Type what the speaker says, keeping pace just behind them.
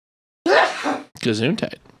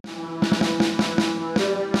Gesundheit.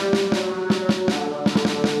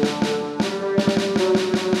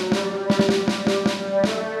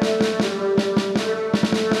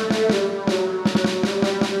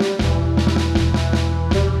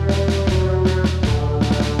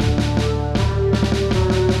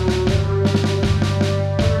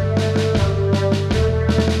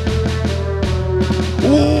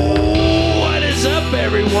 What is up,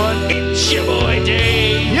 everyone? It's your boy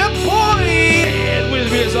Dave. Yep, boy! And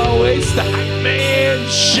with me, as always, the hype man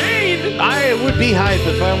Shane. I would be hype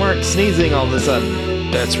if I weren't sneezing all of a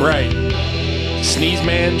sudden. That's right. Sneeze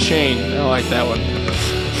man Shane. I like that one.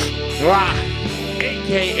 Wah!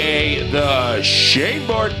 AKA the Shane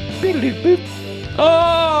Board.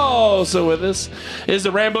 Oh, so with us is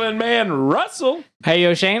the rambling man Russell. Hey,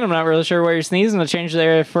 yo, Shane, I'm not really sure why you're sneezing. I changed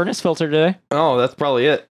the furnace filter today. Oh, that's probably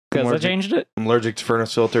it. Because I changed it. I'm allergic to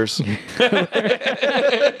furnace filters.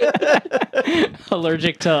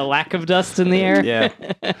 Allergic to lack of dust in the air. Yeah.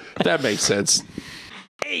 That makes sense.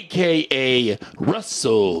 AKA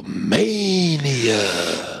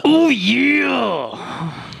WrestleMania. Oh,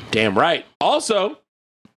 yeah. Damn right. Also,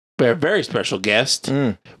 we have a very special guest.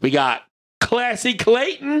 We got Classy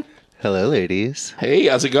Clayton. Hello, ladies. Hey,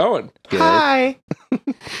 how's it going? Good. Hi!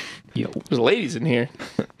 Yo. There's ladies in here.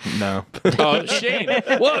 No. Oh, Shane.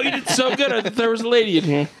 Whoa, you did so good. I thought there was a lady in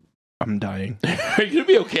here. I'm dying. Are you going to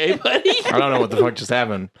be okay, buddy? I don't know what the fuck just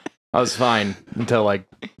happened. I was fine until like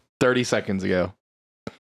 30 seconds ago.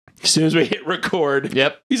 As soon as we hit record.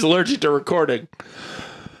 Yep. He's allergic to recording.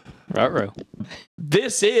 Ruh-roh.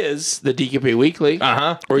 This is the DQP Weekly,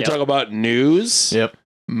 Uh-huh. where we Yep. talk about news, Yep.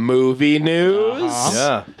 movie news,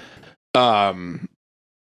 Uh-huh.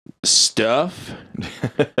 stuff.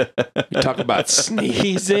 We talk about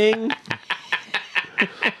sneezing.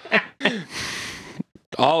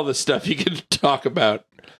 All the stuff you can talk about.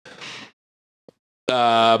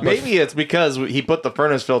 But Maybe it's because he put the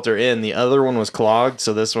furnace filter in. The other one was clogged,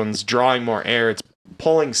 so this one's drawing more air. It's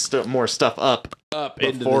pulling more stuff up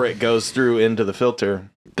before it goes through into the filter.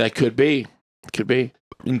 That could be. Could be.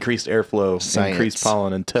 Increased airflow, Science. increased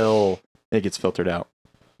pollen until it gets filtered out.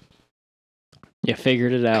 You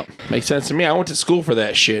figured it out. Makes sense to me. I went to school for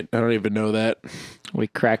that shit. I don't even know that. We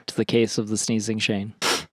cracked the case of the sneezing Shane.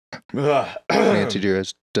 Nancy Drew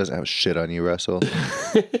doesn't have shit on you, Russell.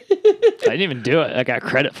 I didn't even do it. I got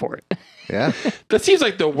credit for it. Yeah. That seems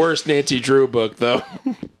like the worst Nancy Drew book, though.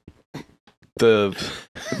 The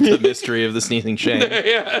mystery of the sneezing Shane.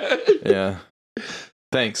 Yeah. Yeah.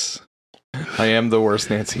 Thanks. I am the worst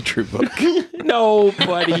Nancy Drew book. No,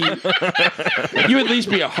 buddy. You at least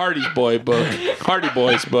be a Hardy Boys book.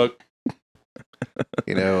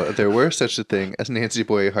 You know, there were such a thing as Nancy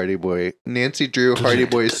Drew Hardy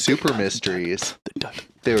Boy Super Mysteries.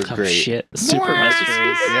 They were Oh, great. shit. Super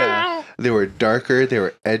mysteries. Yeah. They were darker. They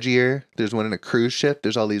were edgier. There's one in a cruise ship.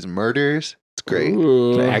 There's all these murders. It's great.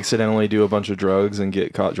 Ooh. To accidentally do a bunch of drugs and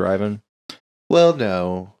get caught driving. Well,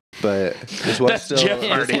 no. But this was That's still... Jeff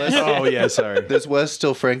Hardy. Oh, yeah, sorry. This was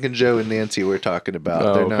still Frank and Joe and Nancy we're talking about.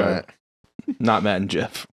 Oh, They're okay. not... Not Matt and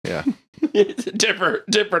Jeff. Yeah. It's a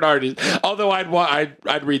different artist. Although I'd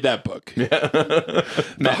read that book. Yeah. The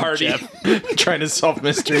Matt Hardy. and Jeff trying to solve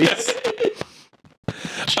mysteries.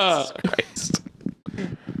 Christ.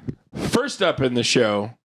 First up in the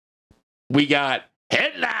show, we got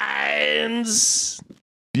headlines.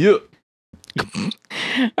 Yeah. All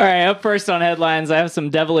right, up first on headlines, I have some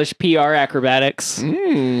devilish PR acrobatics.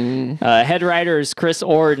 Head writers Chris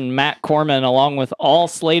Ord and Matt Corman, along with all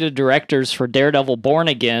slated directors for Daredevil Born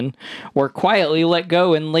Again, were quietly let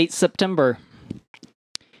go in late September.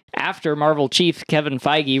 After Marvel chief Kevin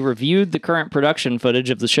Feige reviewed the current production footage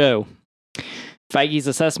of the show. Feige's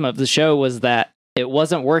assessment of the show was that it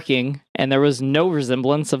wasn't working, and there was no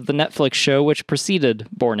resemblance of the Netflix show which preceded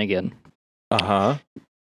Born Again. Uh-huh.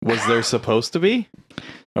 Was there supposed to be?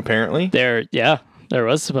 Apparently. There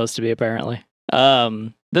was supposed to be, apparently.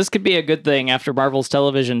 This could be a good thing after Marvel's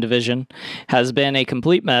television division has been a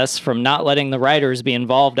complete mess, from not letting the writers be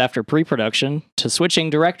involved after pre-production to switching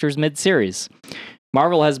directors mid-series.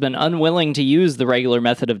 Marvel has been unwilling to use the regular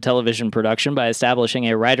method of television production by establishing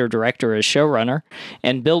a writer-director as showrunner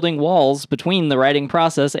and building walls between the writing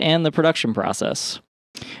process and the production process.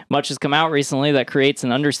 Much has come out recently that creates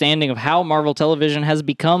an understanding of how Marvel Television has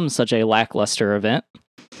become such a lackluster event.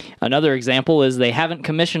 Another example is they haven't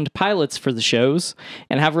commissioned pilots for the shows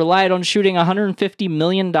and have relied on shooting $150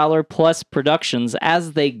 million plus productions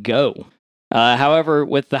as they go. However,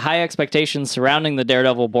 with the high expectations surrounding the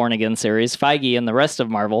Daredevil Born Again series, Feige and the rest of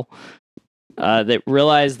Marvel they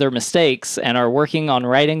realize their mistakes and are working on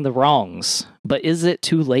righting the wrongs. But is it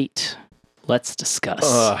too late? Let's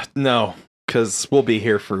discuss. No. because we'll be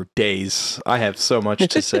here for days. I have so much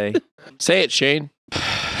to say. Say it, Shane.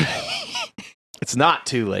 It's not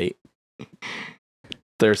too late.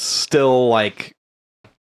 There's still like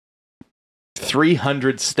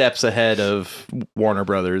 300 steps ahead of Warner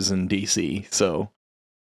Brothers and DC, so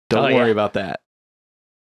don't worry about that.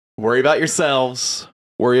 Worry about yourselves.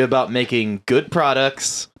 Worry about making good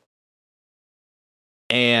products.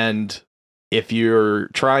 And if you're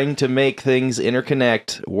trying to make things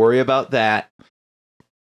interconnect, worry about that.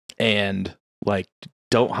 And like,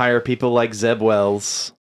 don't hire people like Zeb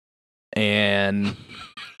Wells. And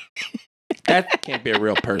that can't be a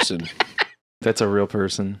real person. That's a real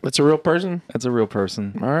person. That's a real person? That's a real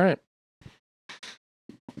person. All right.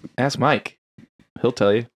 Ask Mike. He'll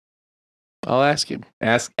tell you. I'll ask him.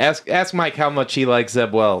 Ask Mike how much he likes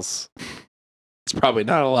Zeb Wells. It's probably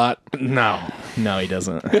not a lot. No, he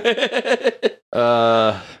doesn't.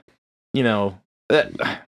 You know,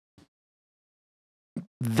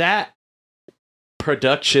 that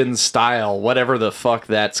production style, whatever the fuck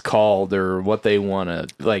that's called, or what they want to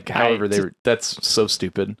like, however that's so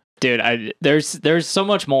stupid, dude. There's so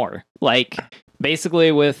much more. Like,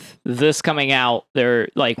 basically, with this coming out,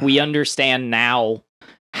 we understand now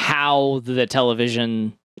how the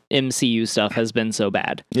television MCU stuff has been so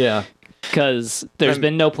bad. Yeah, because there's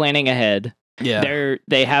been no planning ahead. Yeah,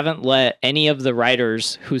 they haven't let any of the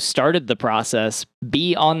writers who started the process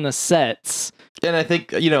be on the sets. And I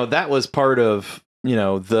think, that was part of,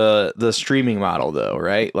 the streaming model, though,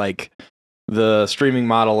 right? Like, the streaming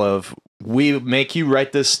model of, we make you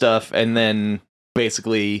write this stuff, and then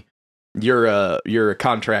basically you're a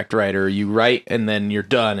contract writer. You write, and then you're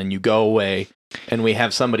done, and you go away. And we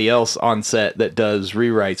have somebody else on set that does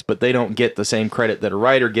rewrites, but they don't get the same credit that a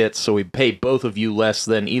writer gets, so we pay both of you less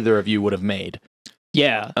than either of you would have made.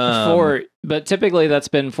 Yeah, but typically that's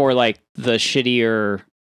been for like the shittier,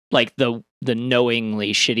 like the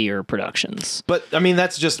knowingly shittier productions. But I mean,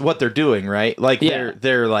 that's just what they're doing, right? Like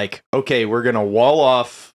they're like, okay, we're gonna wall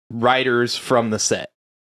off writers from the set,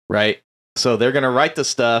 right? So they're gonna write the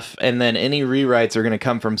stuff, and then any rewrites are gonna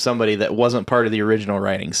come from somebody that wasn't part of the original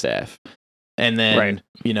writing staff. And then,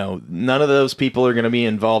 none of those people are going to be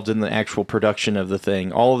involved in the actual production of the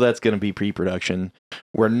thing. All of that's going to be pre-production.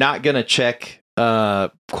 We're not going to check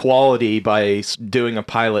quality by doing a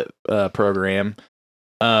pilot program.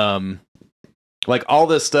 Like, all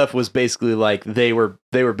this stuff was basically like they were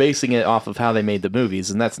basing it off of how they made the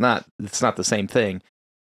movies, and it's not the same thing.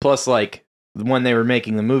 Plus, like, when they were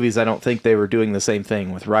making the movies, I don't think they were doing the same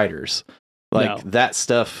thing with writers. Like, that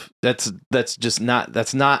stuff, that's not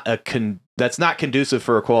conducive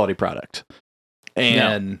for a quality product.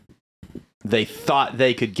 And they thought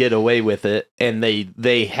they could get away with it, and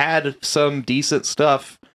they had some decent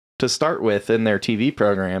stuff to start with in their TV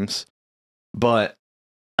programs, but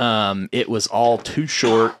it was all too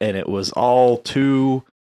short, and it was all too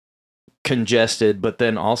congested, but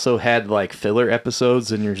then also had like filler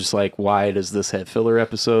episodes, and you're just like, why does this have filler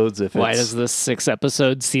episodes? Why does this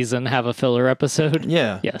 6-episode season have a filler episode?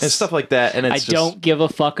 Yeah, yes, and stuff like that. And it's don't give a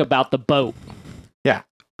fuck about the boat. Yeah,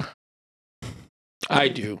 I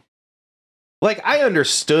do. Like, I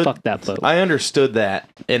understood. Fuck that boat. I understood that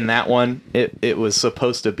in that one, it was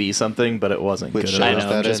supposed to be something, but it wasn't good enough. I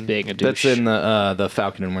know, I'm just being a douche. That's in the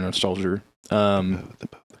Falcon and Winter Soldier.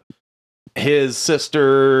 His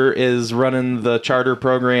sister is running the charter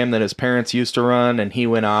program that his parents used to run, and he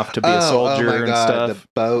went off to be a soldier and stuff.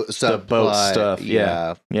 The boat stuff.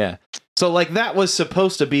 Yeah. So, like, that was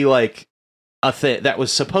supposed to be like a thing. That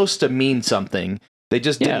was supposed to mean something. They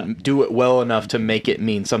just didn't do it well enough to make it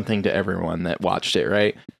mean something to everyone that watched it,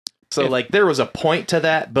 right? So, like, there was a point to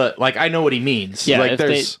that, but, like, I know what he means. Yeah, like,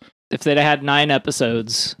 if they'd had 9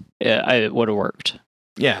 episodes, it would have worked.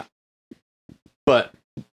 Yeah. But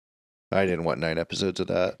I didn't want 9 episodes of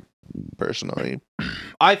that, personally.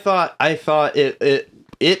 I thought it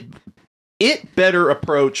better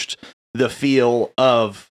approached the feel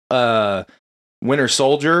of Winter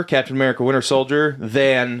Soldier, Captain America Winter Soldier,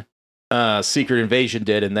 than Secret Invasion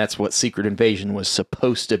did, and that's what Secret Invasion was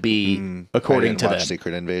supposed to be, according to them.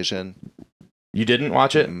 Secret Invasion. You didn't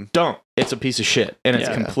watch it? Don't. It's a piece of shit, and it's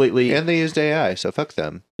completely. And they used AI, so fuck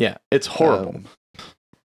them. Yeah, it's horrible.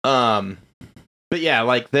 But yeah,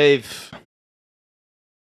 like they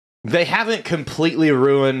haven't completely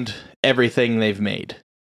ruined everything they've made.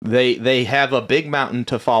 They have a big mountain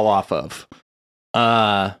to fall off of.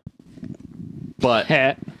 But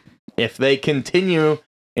if they continue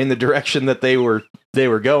in the direction that they were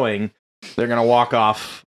going, they're gonna walk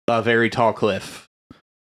off a very tall cliff.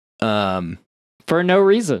 For no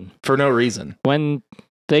reason. For no reason. When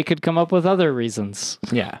they could come up with other reasons.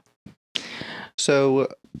 Yeah. So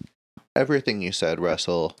everything you said,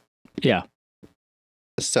 Russell, Yeah.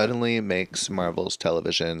 suddenly makes Marvel's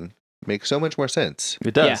television make so much more sense.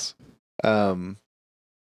 It does.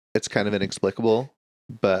 It's kind of inexplicable,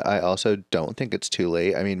 but I also don't think it's too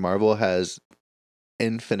late. I mean, Marvel has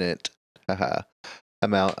infinite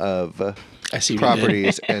amount of I see what you did.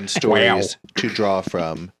 properties and stories to draw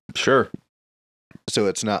from. Sure. So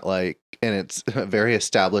it's not like, and it's a very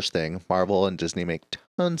established thing. Marvel and Disney make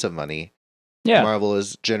tons of money. Yeah. Marvel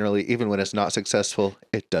is generally, even when it's not successful,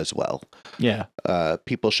 it does well. Yeah.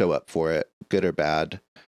 People show up for it, good or bad.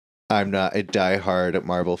 I'm not a diehard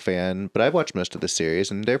Marvel fan, but I've watched most of the series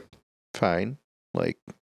and they're fine. Like,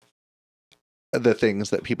 the things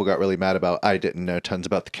that people got really mad about, I didn't know tons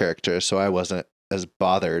about the characters, so I wasn't as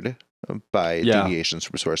bothered by deviations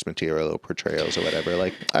from source material or portrayals or whatever.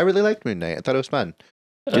 Like, I really liked Moon Knight. I thought it was fun.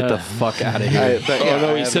 Get the fuck out of here.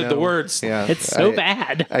 He said the words. Yeah, It's so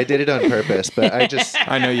bad. I did it on purpose, but I just...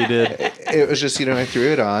 I know you did. It was just, I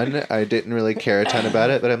threw it on. I didn't really care a ton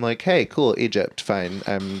about it, but I'm like, hey, cool, Egypt, fine.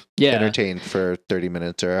 I'm entertained for 30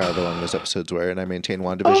 minutes or however long those episodes were, and I maintained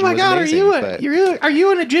WandaVision. Oh my god, amazing, are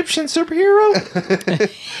you an Egyptian superhero?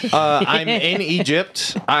 I'm in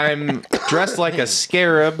Egypt. I'm dressed like a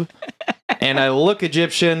scarab, and I look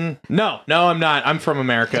Egyptian. No, I'm not. I'm from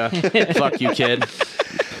America. Fuck you, kid.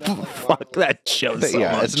 Fuck that show so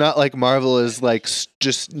much. It's not like Marvel is like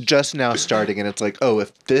just now starting, and it's like, oh,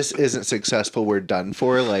 if this isn't successful, we're done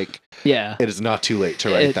for. Like, it is not too late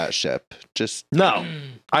to right that ship. Just go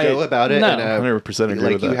about it. No, 100%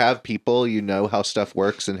 agree with that. You have people, you know how stuff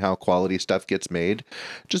works and how quality stuff gets made.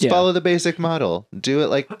 Just follow the basic model. Do it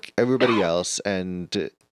like everybody else,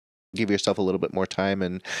 and give yourself a little bit more time.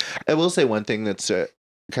 And I will say one thing that's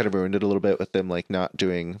kind of ruined it a little bit with them like not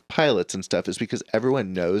doing pilots and stuff is because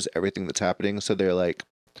everyone knows everything that's happening, so they're like,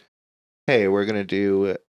 hey, we're gonna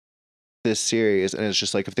do this series, and it's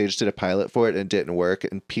just like if they just did a pilot for it and it didn't work,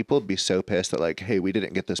 and people would be so pissed that like, hey, we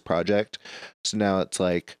didn't get this project, so now it's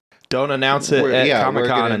like, don't announce it at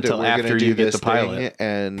Comic-Con until after you get the pilot,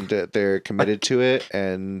 and they're committed to it,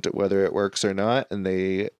 and whether it works or not, and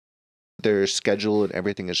their schedule and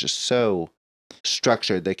everything is just so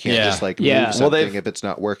structured, they can't just like move something if it's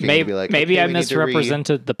not working. Maybe, be like, maybe okay, I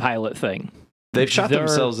misrepresented the pilot thing. They've shot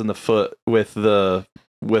themselves in the foot with the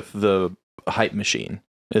hype machine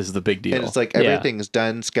is the big deal. And it's like everything's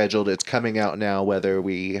done, scheduled, it's coming out now, whether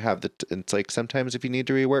we have it's like sometimes if you need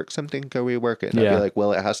to rework something, go rework it. And I'd be like,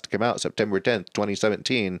 well, it has to come out September 10th,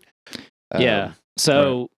 2017.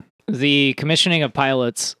 So the commissioning of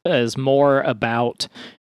pilots is more about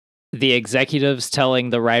the executives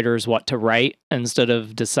telling the writers what to write instead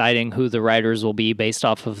of deciding who the writers will be based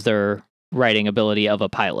off of their writing ability of a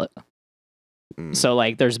pilot. So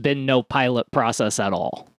like there's been no pilot process at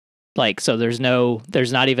all. Like, so there's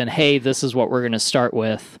not even, hey, this is what we're going to start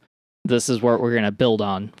with. This is what we're going to build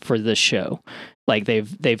on for this show. Like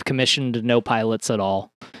they've commissioned no pilots at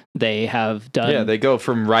all. They have done. Yeah. They go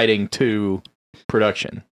from writing to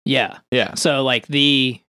production. Yeah. Yeah. So like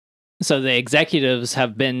the executives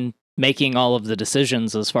have been making all of the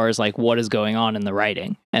decisions as far as like what is going on in the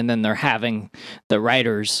writing, and then they're having the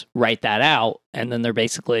writers write that out, and then they're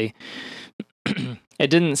basically it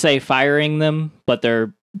didn't say firing them, but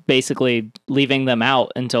they're basically leaving them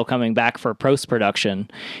out until coming back for post-production.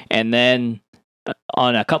 And then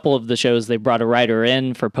on a couple of the shows they brought a writer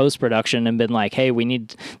in for post-production and been like, hey,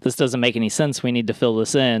 this doesn't make any sense, we need to fill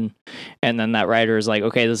this in. And then that writer is like,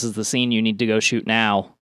 okay, this is the scene you need to go shoot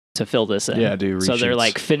now to fill this in. Yeah, do reshoots. So they're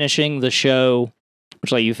like finishing the show,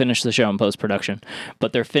 which like you finish the show in post-production,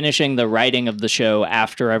 but they're finishing the writing of the show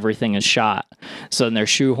after everything is shot. So then they're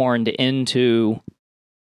shoehorned into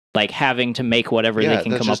like having to make whatever they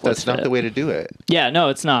can come up with. That's not the way to do it. Yeah, no,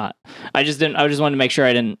 it's not. I just wanted to make sure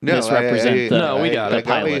I didn't misrepresent we got the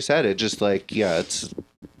pilot. what you said. It just like, it's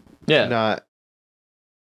not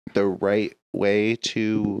the right way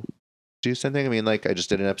to do something. I mean, like I just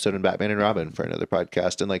did an episode on Batman and Robin for another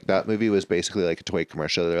podcast, and like that movie was basically like a toy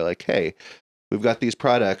commercial. They're like, hey, we've got these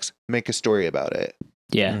products, make a story about it.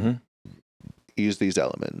 Yeah. Mm-hmm. Use these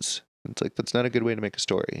elements. It's like, that's not a good way to make a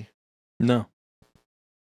story. No.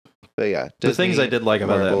 But yeah, the things I did like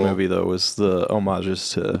about that movie though was the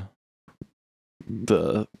homages to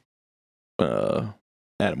the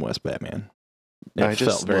Adam West Batman. It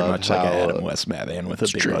felt very much like an Adam West Batman with a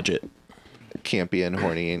big budget. Campy and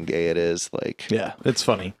horny and gay it is. Like, yeah, it's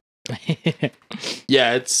funny.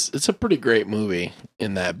 Yeah, it's a pretty great movie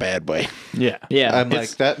in that bad way. Yeah. I'm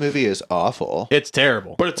like, that movie is awful. It's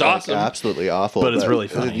terrible, but it's awesome. Absolutely awful. But it's really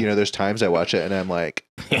funny. You know, there's times I watch it and I'm like,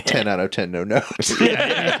 10 out of 10, no notes.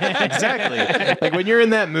 Yeah, exactly. Like when you're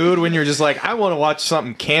in that mood, when you're just like, I want to watch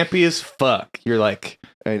something campy as fuck. You're like,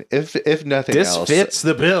 And if nothing This else, fits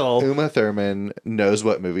the bill. Uma Thurman knows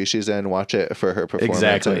what movie she's in. Watch it for her performance.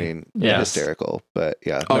 Exactly. I mean, Yes. hysterical. But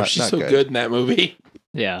yeah. Oh, not- she's not so good in that movie.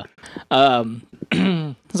 Yeah.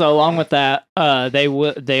 So along with that,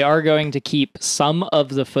 they are going to keep some of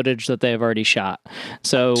the footage that they have already shot.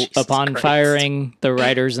 So Jesus upon Christ. firing the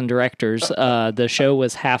writers and directors, the show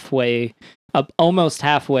was almost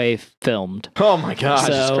halfway filmed. Oh my god.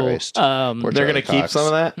 Jesus So Christ. They're Poor going to Charlie keep Cox.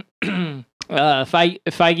 some of that?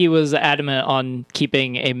 Feige was adamant on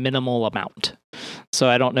keeping a minimal amount. So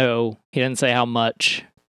I don't know. He didn't say how much.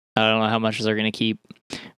 I don't know how much they're going to keep,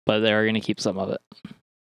 but they're going to keep some of it.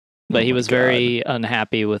 But Oh he my was God. very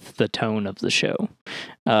unhappy with the tone of the show.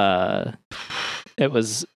 It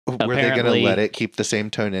was Were they going to apparently- let it keep the same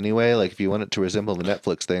tone anyway? Like, if you want it to resemble the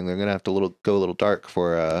Netflix thing, they're going to have to go a little dark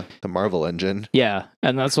for the Marvel engine. yeah,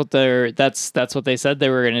 and that's what they said they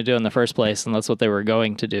were going to do in the first place, and that's what they were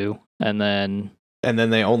going to do. And then And then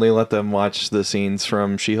they only let them watch the scenes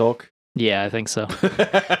from She-Hulk? yeah, I think so.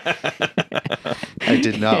 I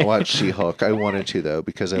did not watch She-Hulk. I wanted to though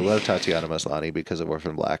because I love Tatiana Maslany because of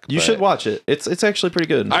Orphan Black. You but- should watch it. It's actually pretty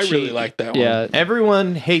good. I really like that one. Yeah,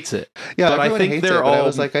 Everyone hates it. Yeah, but I everyone think hates they're it, but I all-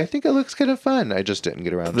 was like, I think it looks kind of fun. I just didn't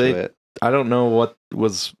get around They- to it. I don't know what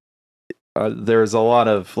was. There's a lot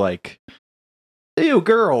of like, ew,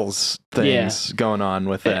 girls things going on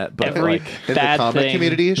with that. But Every- like, In the bad comic thing.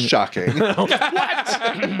 community, shocking.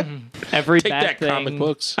 every Take bad that, comic thing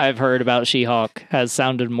books. I've heard about She-Hulk has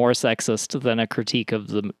sounded more sexist than a critique of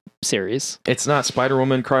the series. it's not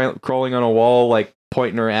Spider-Woman crawling on a wall, like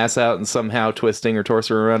pointing her ass out and somehow twisting her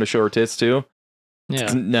torso around to show her tits too.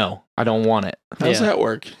 Yeah. No, I don't want it. How's Yeah. that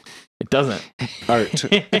work? It doesn't. Art.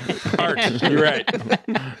 Art. You're right.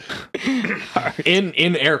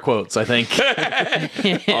 In air quotes, I think.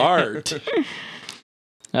 Art.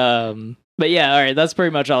 But yeah, all right, that's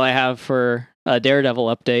pretty much all I have for a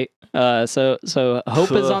Daredevil update. So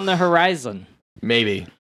hope is on the horizon. Maybe.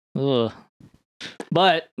 Ugh.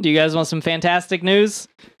 But do you guys want some fantastic news?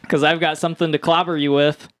 Because I've got something to clobber you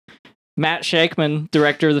with. Matt Shankman,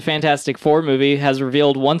 director of the Fantastic Four movie, has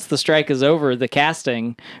revealed once the strike is over, the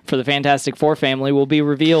casting for the Fantastic Four family will be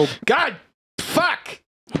revealed. God, fuck!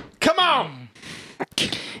 Come on!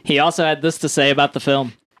 He also had this to say about the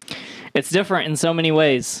film. It's different in so many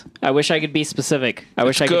ways. I wish I could be specific. I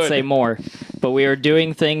wish I could good. say more. But we are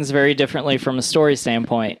doing things very differently from a story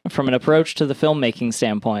standpoint, from an approach to the filmmaking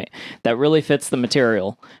standpoint that really fits the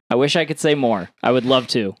material. I wish I could say more. I would love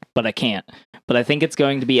to, but I can't. But I think it's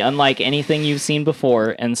going to be unlike anything you've seen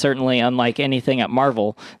before, and certainly unlike anything at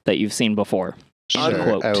Marvel that you've seen before. Sure,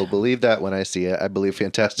 Unquote. I will believe that when I see it. I believe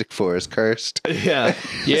Fantastic Four is cursed. Yeah.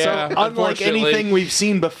 Yeah. So, unlike anything we've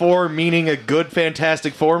seen before, meaning a good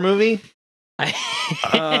Fantastic Four movie, That's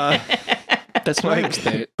what I'm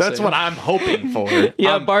saying. that's what I'm hoping for.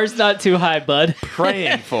 Yeah, I'm bar's not too high, bud.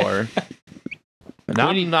 praying for. And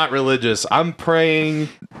I'm not religious. I'm praying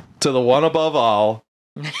to the one above all.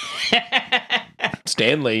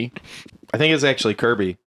 Stanley. I think it's actually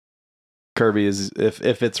Kirby. Kirby is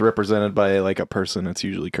if it's represented by like a person, it's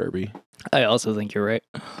usually Kirby. I also think you're right.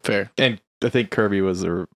 Fair. And I think Kirby was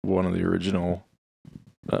one of the original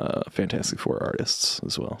Fantastic Four artists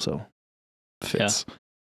as well. So fits.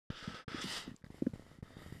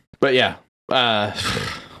 But yeah,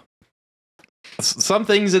 some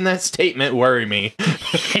things in that statement worry me.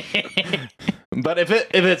 But if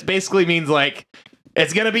it basically means like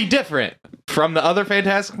it's gonna be different from the other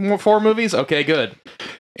Fantastic Four movies, okay, good.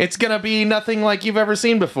 It's gonna be nothing like you've ever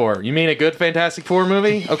seen before. You mean a good Fantastic Four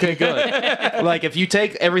movie? Okay, good. Like if you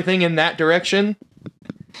take everything in that direction,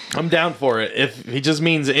 I'm down for it. If he just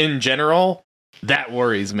means in general, that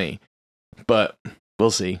worries me. But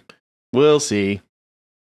we'll see. We'll see.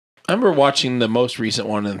 I remember watching the most recent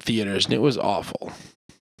one in theaters, and it was awful.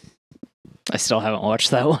 I still haven't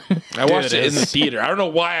watched that one. I watched Dude, it in the theater. I don't know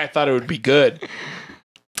why I thought it would be good.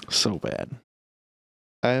 So bad.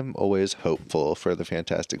 I'm always hopeful for the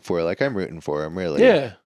Fantastic Four. Like, I'm rooting for them, really.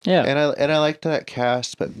 Yeah. Yeah. And I liked that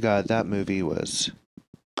cast, but God, that movie was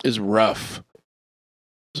It's rough.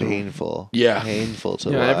 painful. Yeah. Painful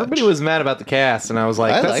to Yeah, watch. everybody was mad about the cast, and I was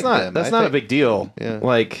like, I "That's like not them. that's I not a think- big deal." Yeah.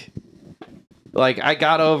 Like I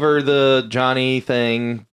got over the Johnny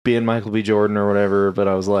thing being Michael B. Jordan or whatever, but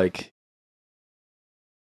I was like,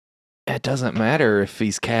 it doesn't matter if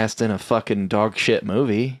he's cast in a fucking dog shit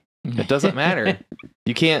movie. It doesn't matter.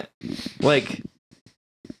 You can't it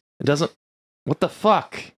doesn't. What the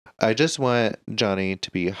fuck? I just want Johnny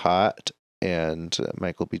to be hot, and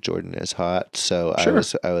Michael B. Jordan is hot, so Sure.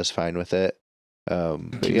 I was fine with it.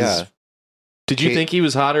 But He yeah, was- Did you Kate- think he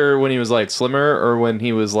was hotter when he was like slimmer or when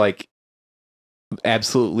he was like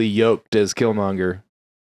absolutely yoked as Killmonger?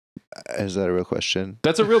 Is that a real question?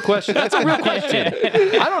 That's a real question. That's a real question.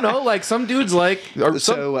 I don't know. Like some dudes like, or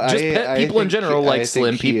people in general like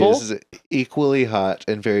slim people. He is equally hot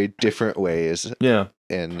in very different ways. Yeah.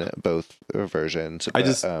 In both versions.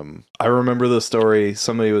 But, I remember the story.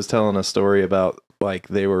 Somebody was telling a story about like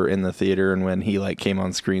they were in the theater and when he like came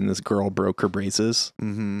on screen, this girl broke her braces.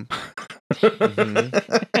 Mm-hmm.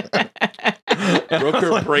 Broke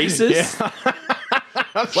her braces? Yeah.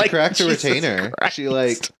 She cracked her retainer. Christ. She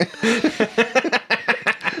like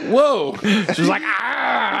Whoa. She was like,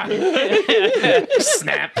 ah!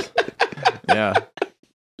 Snap. Yeah.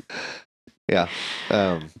 Yeah.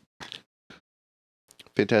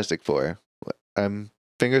 Fantastic Four. I'm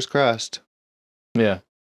fingers crossed. Yeah.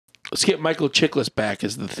 Let's get Michael Chiklis back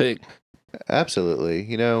is the thing. Absolutely.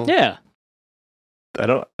 You know. Yeah. I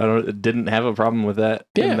didn't have a problem with that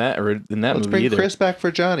in that Let's movie bring either. Chris back for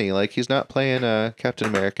Johnny. Like he's not playing Captain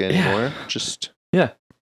America anymore. Just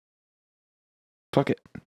Fuck it.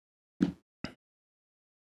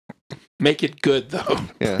 Make it good though.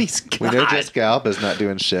 yeah. Please, We know God. Jessica Alba's not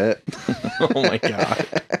doing shit. Oh my God.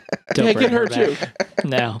 Don't Yeah, bring get her too. back.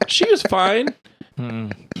 No. She was fine.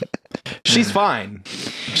 She's fine.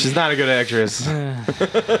 She's not a good actress.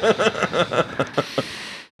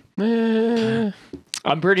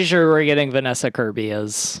 I'm pretty sure we're getting Vanessa Kirby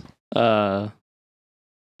as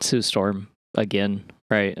Sue Storm again,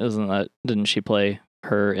 right? Didn't she play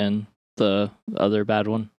her in the other bad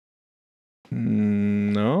one?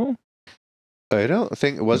 No. I don't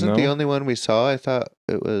think it wasn't the No. only one we saw. I thought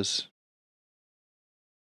it was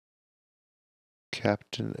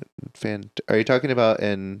Captain Are you talking about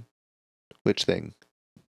in which thing?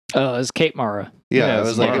 Oh, it's Kate Mara. Yeah, Yeah, I it's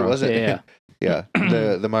was like, it Mara. wasn't. Yeah. Yeah,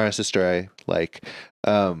 the Mara sister I like.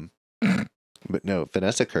 But no,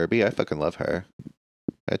 Vanessa Kirby, I fucking love her.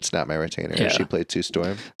 It's not my retainer. Yeah. She played Sue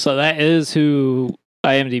Storm. So that is who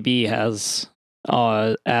IMDb has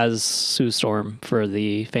as Sue Storm for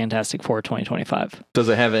the Fantastic Four 2025. Does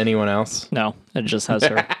it have anyone else? No, it just has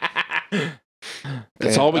her.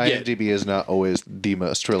 That's And all we get. IMDb is not always the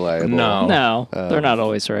most reliable. No. No, they're not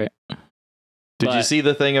always right. Did you But- see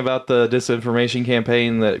the thing about the disinformation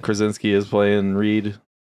campaign that Krasinski is playing Reed?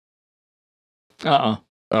 Oh,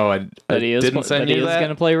 I That he is didn't send he you is that? going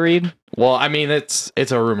to play Reed. Well, I mean, it's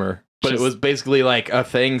a rumor, but Just- it was basically like a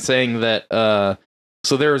thing saying that.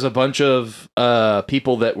 So there was a bunch of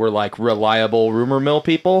people that were like reliable rumor mill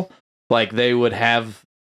people, like they would have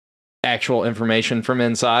actual information from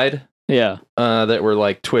inside. Yeah. That were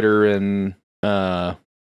like Twitter and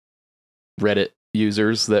Reddit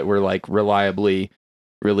users that were like reliably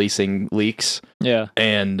releasing leaks, Yeah.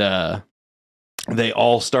 and they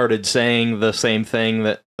all started saying the same thing,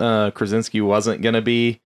 that Krasinski wasn't going to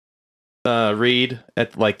be Reed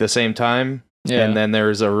at like the same time. Yeah. And then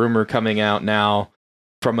there's a rumor coming out now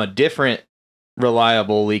from a different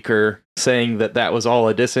reliable leaker saying that that was all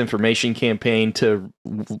a disinformation campaign to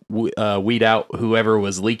weed out whoever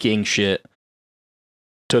was leaking shit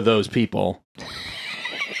to those people.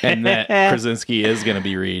 And that Krasinski is going to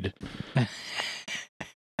be Reed.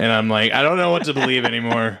 And I'm like, I don't know what to believe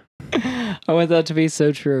anymore. I want that to be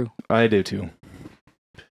so true. I do too.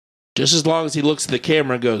 Just as long as he looks at the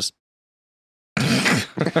camera and goes,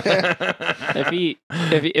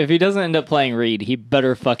 If he doesn't end up playing Reed, he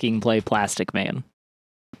better fucking play Plastic Man.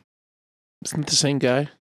 isn't it the same guy?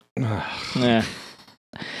 Yeah.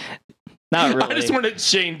 Not really. I just wanted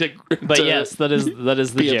Shane to. But to- yes, that is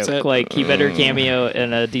the be joke. upset. Like he better cameo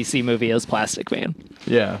in a DC movie as Plastic Man.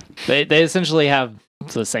 Yeah. They essentially have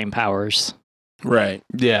the same powers. Right.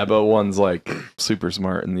 Yeah, but one's like super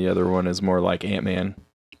smart and the other one is more like Ant-Man.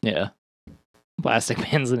 Yeah. Plastic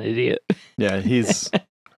Man's an idiot. Yeah, he's...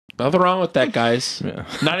 Nothing wrong with that, guys. yeah.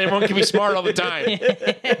 Not everyone can be smart all the time.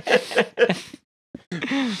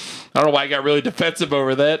 I don't know why I got really defensive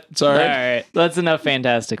over that. All Sorry. right, that's enough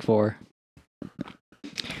Fantastic Four.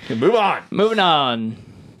 Okay, move on. Moving on.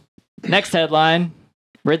 Next headline.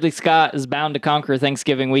 Ridley Scott is bound to conquer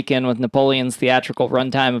Thanksgiving weekend with Napoleon's theatrical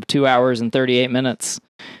runtime of 2 hours and 38 minutes.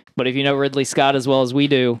 But if you know Ridley Scott as well as we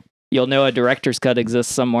do, you'll know a director's cut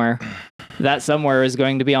exists somewhere. That somewhere is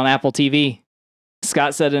going to be on Apple TV.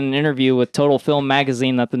 Scott said in an interview with Total Film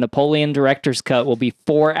magazine that the Napoleon director's cut will be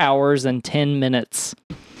 4 hours and 10 minutes.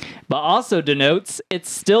 But also denotes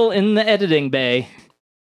it's still in the editing bay.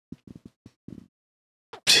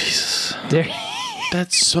 Jesus. There-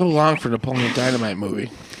 That's so long for Napoleon Dynamite movie.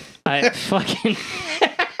 I fucking...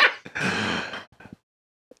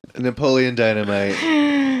 Napoleon Dynamite,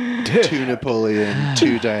 2 Napoleon,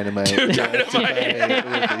 2 Dynamite. Two That's Dynamite.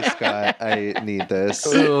 by Ridley Scott. I need this.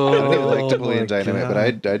 I don't even like Napoleon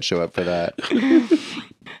Dynamite, but I'd show up for that.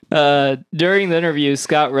 During the interview,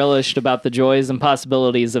 Scott relished about the joys and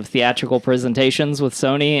possibilities of theatrical presentations with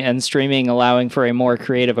Sony and streaming allowing for a more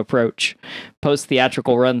creative approach.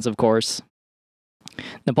 Post-theatrical runs, of course.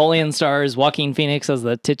 Napoleon stars Joaquin Phoenix as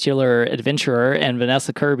the titular adventurer and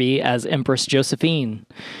Vanessa Kirby as Empress Josephine.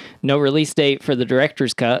 No release date for the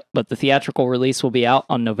director's cut, but the theatrical release will be out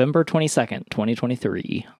on November 22nd,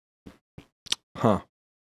 2023. Huh.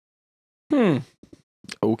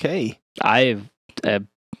 Okay. I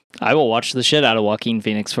will watch the shit out of Joaquin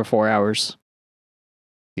Phoenix for 4 hours.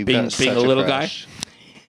 You've Being got such a little crush.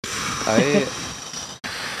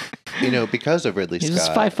 Because of Ridley He's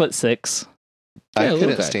Scott, 5'6". I Yeah, a little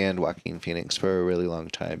couldn't guy. stand Joaquin Phoenix for a really long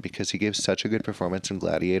time because he gave such a good performance in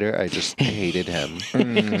Gladiator. I just hated him for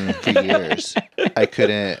years. I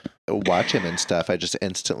couldn't watch him and stuff. I just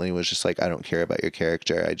instantly was just like, I don't care about your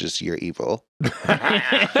character. You're evil.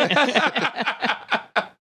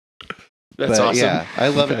 That's awesome. Yeah, I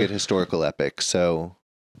love a good historical epic. So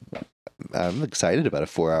I'm excited about a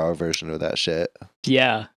 4-hour version of that shit.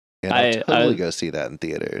 Yeah, And I'll totally go see that in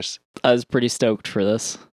theaters. I was pretty stoked for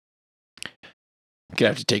this. Gonna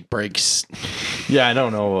have to take breaks. Yeah, I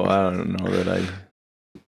don't know that I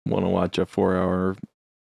want to watch a 4-hour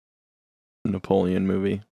Napoleon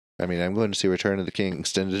movie. I mean, I'm going to see Return of the King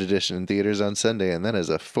Extended Edition in theaters on Sunday, and that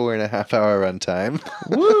is a 4.5-hour runtime.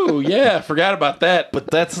 Woo! Yeah, forgot about that.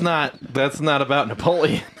 But that's not about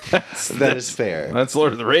Napoleon. That is fair. That's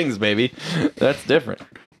Lord of the Rings, baby. That's different.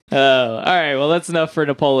 Oh, all right. Well, that's enough for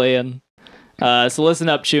Napoleon. So listen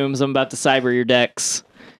up, Shooms. I'm about to cyber your decks.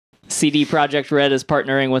 CD Projekt Red is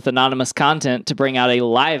partnering with Anonymous Content to bring out a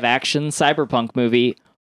live-action Cyberpunk movie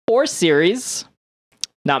or series.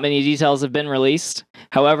 Not many details have been released.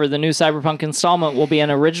 However, the new Cyberpunk installment will be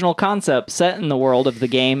an original concept set in the world of the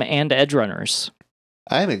game and Edgerunners.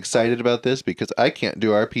 I'm excited about this because I can't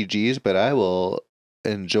do RPGs, but I will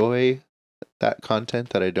enjoy that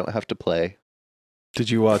content that I don't have to play. Did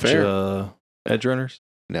you watch Fair. Edgerunners?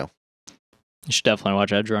 You should definitely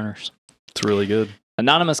watch Edgerunners. It's really good.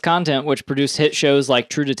 Anonymous Content, which produced hit shows like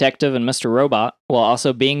True Detective and Mr. Robot, while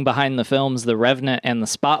also being behind the films The Revenant and The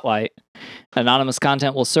Spotlight. Anonymous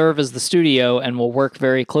Content will serve as the studio and will work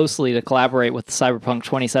very closely to collaborate with the Cyberpunk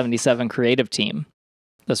 2077 creative team.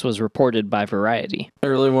 This was reported by Variety. I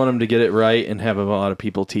really want him to get it right and have a lot of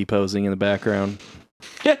people T-posing in the background.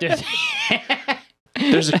 There's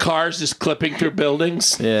a cars just clipping through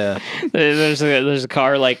buildings. Yeah. There's a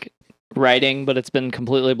car like riding, but it's been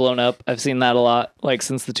completely blown up. I've seen that a lot, like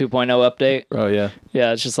since the 2.0 update. Oh, yeah.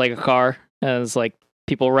 Yeah, it's just like a car, and it's like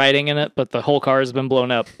people riding in it, but the whole car has been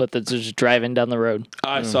blown up, but they're just driving down the road.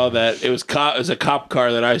 I saw that. It was a cop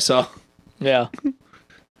car that I saw. Yeah.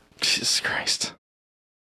 Jesus Christ.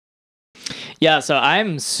 Yeah, so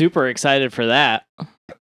I'm super excited for that.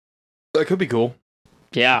 That could be cool.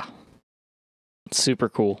 Yeah. Super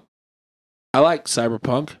cool. I like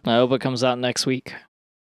Cyberpunk. I hope it comes out next week.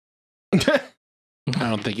 I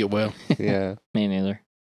don't think it will. Yeah. Me neither.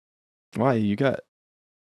 Why? You got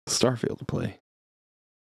Starfield to play.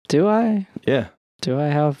 Do I? Yeah. Do I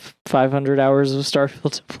have 500 hours of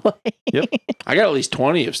Starfield to play? Yep. I got at least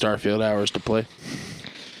 20 of Starfield hours to play.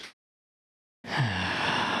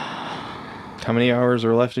 How many hours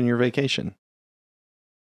are left in your vacation?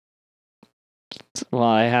 Well,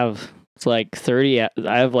 I have like 30. I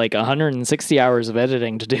have like 160 hours of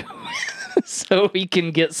editing to do. So we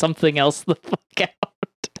can get something else the fuck out.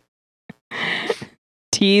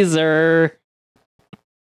 Teaser.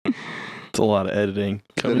 It's a lot of editing.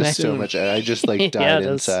 That Coming is so soon. much. I just like Yeah, died it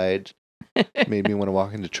is. inside. Made me want to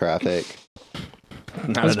walk into traffic.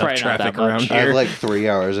 Not That's enough probably not traffic that much. around I have here. like 3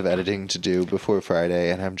 hours of editing to do before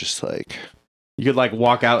Friday, and I'm just like, You could like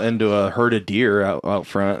walk out into a herd of deer out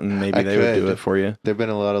front, and maybe I they would do could. it for you. there've been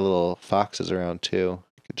a lot of little foxes around too.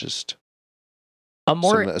 I could just A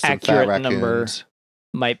more some fat accurate number raccoons.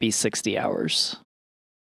 might be 60 hours.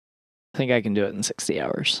 I think I can do it in 60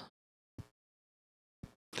 hours.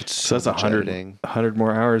 It's So that's much 100 editing. 100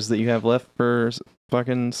 more hours that you have left for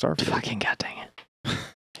fucking Starfield. Fucking god dang it.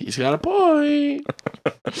 He's got a point.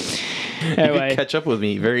 You Anyway. could catch up with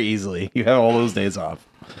me very easily. You have all those days off.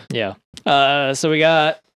 Yeah. So we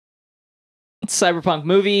got Cyberpunk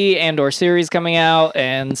movie and or series coming out,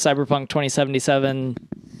 and Cyberpunk 2077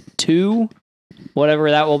 2,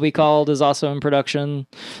 whatever that will be called, is also in production.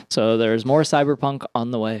 So there's more Cyberpunk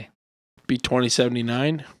on the way. Be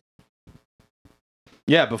 2079.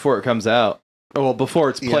 Yeah, before it comes out. Well, before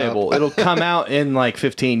it's Yeah. playable. It'll come out in like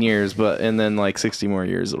 15 years, and then like 60 more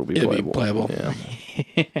years it'll be It'll be playable. playable.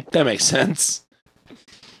 Yeah. That makes sense.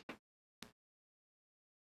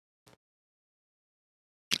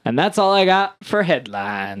 And that's all I got for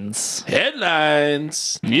headlines.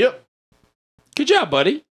 Headlines. Yep. Good job,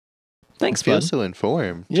 buddy. Thanks, Feel bud. so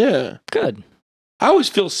informed. Yeah. Good. I always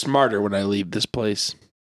feel smarter when I leave this place.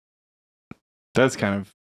 That's kind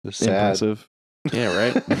of Sad. impressive. Yeah,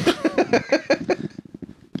 right?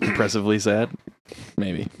 Impressively sad.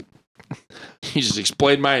 Maybe. You just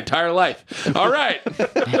explained my entire life. All right.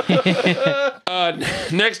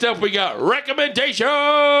 Next up, we got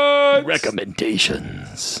recommendations.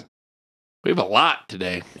 Recommendations. We have a lot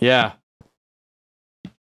today. Yeah.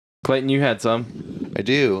 Clayton, you had some. I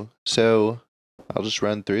do. So I'll just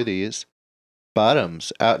run through these.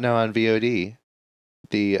 Bottoms, out now on VOD.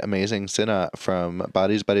 The amazing Sinat from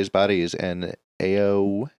Bodies, Buddies, Bodies and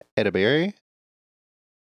Ao Edaberry.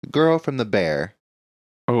 Girl from The Bear.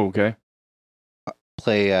 Oh, okay.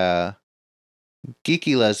 Play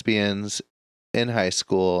geeky lesbians in high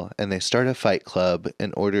school, and they start a fight club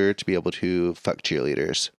in order to be able to fuck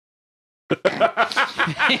cheerleaders.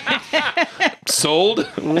 Sold?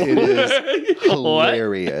 It is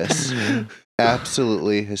hilarious.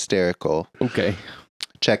 Absolutely hysterical. Okay.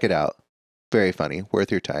 Check it out. Very funny.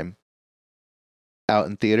 Worth your time. Out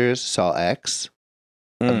in theaters, Saw X.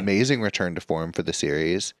 Amazing return to form for the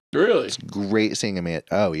series. Really? It's great seeing a man.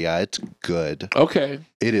 Oh, yeah, it's good. Okay.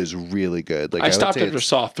 It is really good. Like I would stopped say after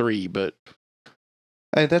Saw 3, but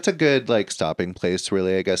that's a good like stopping place,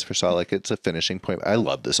 really, I guess, for Saw. Like it's a finishing point. I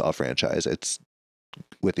love the Saw franchise. It's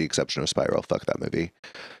with the exception of Spiral. Fuck that movie.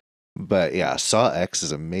 But yeah, Saw X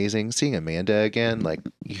is amazing. Seeing Amanda again, like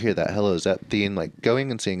you hear that Hello Zep theme, like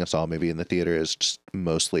going and seeing a Saw movie in the theater is just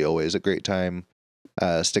mostly always a great time.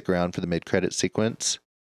 Stick around for the mid-credit sequence.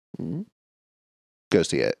 Go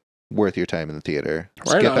see it. Worth your time in the theater.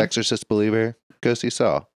 Right Skip on. Exorcist Believer. Go see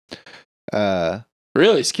Saw.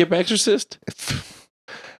 really? Skip Exorcist?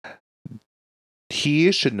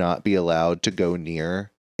 He should not be allowed to go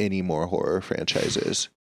near any more horror franchises.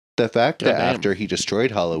 The fact that Goddamn. after he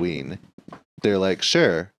destroyed Halloween, they're like,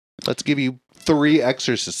 sure, let's give you 3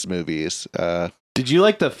 Exorcist movies. Did you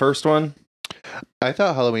like the first one? I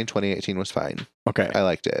thought Halloween 2018 was fine. Okay. I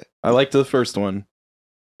liked it. I liked the first one.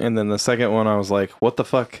 And then the second one, I was like, what the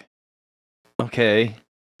fuck? Okay.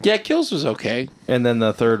 Yeah, Kills was okay. And then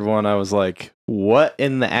the third one, I was like, what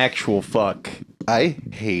in the actual fuck? I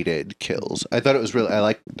hated Kills. I thought it was really. I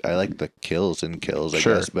like the kills in Kills, I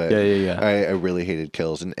guess, but yeah. I really hated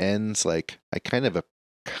Kills and Ends. Like I kind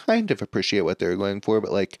of appreciate what they were going for,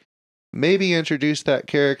 but like maybe introduce that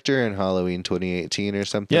character in Halloween 2018 or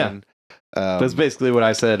something. Yeah. That's basically what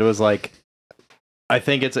I said. It was like, I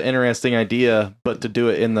think it's an interesting idea, but to do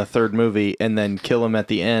it in the third movie and then kill him at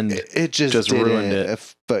the end, it just ruined didn't.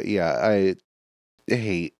 it. But yeah, I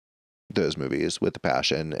hate those movies with a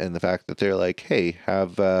passion, and the fact that they're like, hey,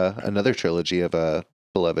 have another trilogy of a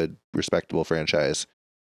beloved, respectable franchise.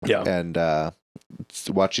 Yeah. And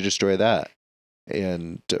watch you destroy that.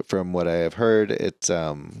 And from what I have heard, it's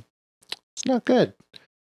not good.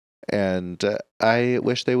 And I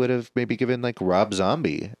wish they would have maybe given like Rob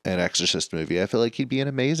Zombie an Exorcist movie. I feel like he'd be an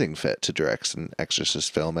amazing fit to direct an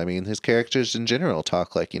Exorcist film. I mean, his characters in general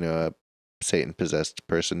talk like, a Satan possessed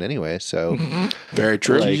person anyway. So Very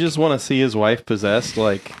true. Do you just want to see his wife possessed?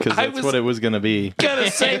 Like, because I that's was- what it was going to be. Gotta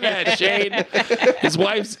say that, Shane. His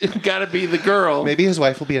wife's gotta be the girl. maybe his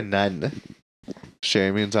wife will be a nun.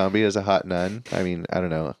 Sherry Moon Zombie is a hot nun. I mean, I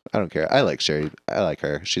don't know. I don't care. I like Sherry. I like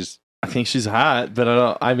her. I think she's hot, but I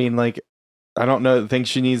don't know. I think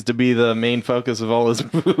she needs to be the main focus of all his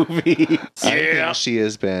movies. I Yeah. think she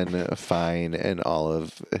has been fine in all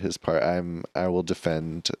of his part. I will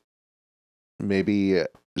defend. Maybe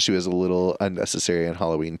she was a little unnecessary in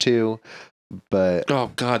Halloween 2, but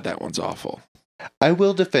Oh God, that one's awful. I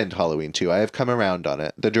will defend Halloween 2. I have come around on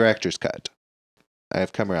it. The director's cut. I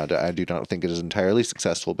have come around. I do not think it is entirely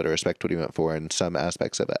successful, but I respect what he went for, and some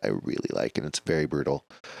aspects of it I really like, and it's very brutal.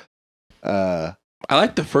 I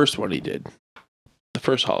like the first one he did. The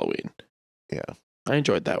first Halloween. Yeah. I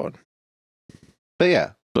enjoyed that one. But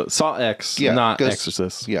yeah, But Saw X, Yeah, not go-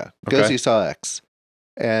 Exorcist. yeah. Go Okay. see Saw X.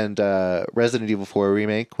 And Resident Evil 4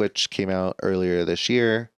 Remake, which came out earlier this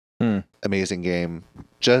year. Amazing game.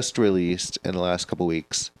 Just released in the last couple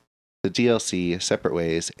weeks. The DLC, Separate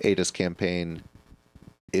Ways, Ada's campaign.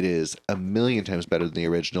 It is a million times better than the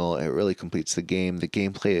original. It really completes the game. The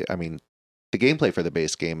gameplay, the gameplay for the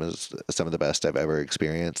base game is some of the best I've ever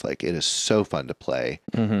experienced. Like, it is so fun to play.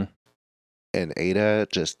 Mm-hmm. And Ada,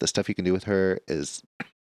 just the stuff you can do with her it's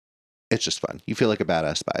just fun. You feel like a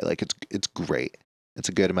badass spy. Like, it's great. It's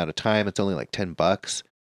a good amount of time. It's only like $10.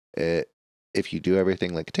 If you do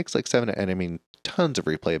everything, like, it takes like 7, and tons of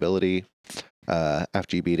replayability.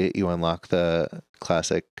 After you beat it, you unlock the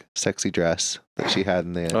classic sexy dress that she had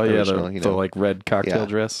in the Oh yeah, original. the like red cocktail Yeah.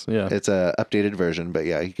 dress. Yeah, It's a updated version, but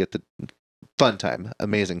yeah, you get the fun time,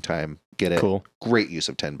 amazing time. Get it? cool. Great use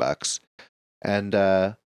of $10. And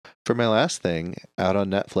for my last thing, out on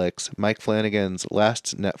Netflix, Mike Flanagan's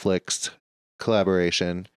last Netflix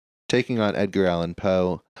collaboration, taking on Edgar Allan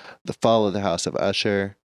Poe, The Fall of the House of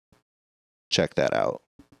Usher. Check that out.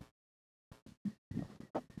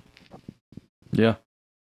 Yeah,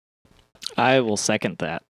 I will second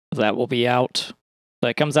that. That will be out.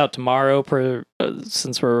 That comes out tomorrow,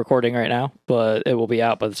 since we're recording right now, but it will be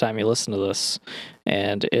out by the time you listen to this.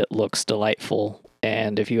 And it looks delightful.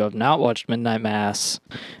 And if you have not watched Midnight Mass,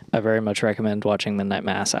 I very much recommend watching Midnight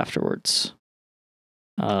Mass afterwards.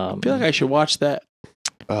 I feel like I should watch that.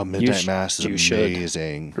 Oh, Midnight sh- Mass is you should.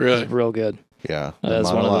 amazing. Really? It's real good. Yeah, It the has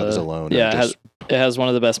one of monologues the- alone. Yeah, are just, it has one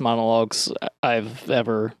of the best monologues I've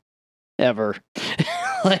ever.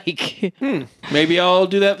 Like, Maybe I'll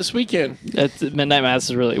do that this weekend. Midnight Mass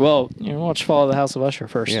is really well. You know, watch Fall of the House of Usher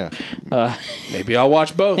first. yeah. Maybe I'll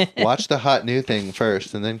watch both. Watch the hot new thing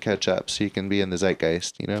first, and then catch up, so you can be in the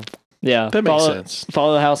zeitgeist. You know. Yeah, That makes sense.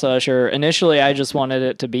 Fall of the House of Usher. Initially, I just wanted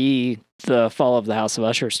it to be the Fall of the House of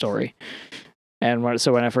Usher story. And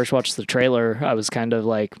so when I first watched the trailer, I was kind of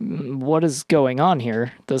like, what is going on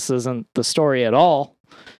here? This isn't the story at all.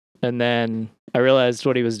 And then I realized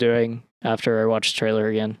what he was doing after I watched the trailer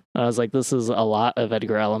again. I was like, this is a lot of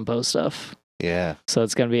Edgar Allan Poe stuff. Yeah. So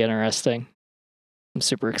it's going to be interesting. I'm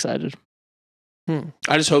super excited.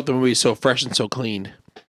 I just hope the movie's so fresh and so clean.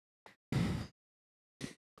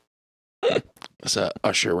 That's a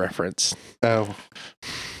Usher reference. Oh,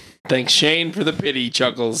 Thanks, Shane, for the pity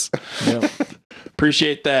chuckles.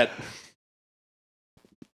 Appreciate that.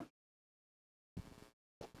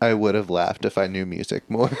 I would have laughed if I knew music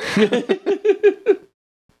more.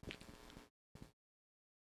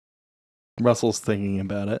 Russell's thinking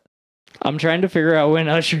about it. I'm trying to figure out when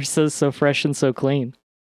Usher says so fresh and so clean.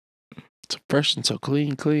 So fresh and so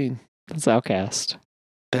clean. It's Outcast.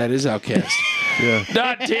 That is Outcast. Yeah.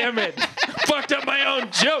 God damn it. Fucked up my own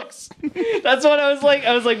jokes. That's what I was like.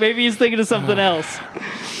 I was like, maybe he's thinking of something else.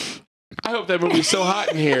 I hope that movie's so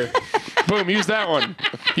hot in here. Boom, use that one.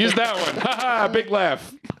 Use that one. Ha ha, big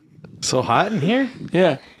laugh. So hot in here?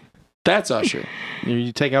 Yeah. That's Usher. Are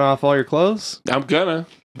you taking off all your clothes? I'm gonna.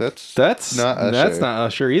 That's That's not Usher. That's not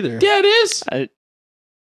Usher either. Yeah, it is.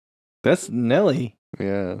 That's Nelly.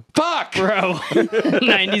 yeah. Fuck. Bro,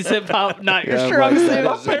 90s hip hop, not your Yeah, strong like, suit.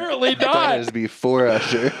 that is- Apparently That not. is before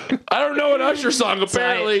Usher. I don't know an Usher song,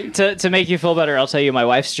 apparently. To make you feel better, I'll tell you my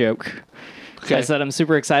wife's joke. Okay. I said, I'm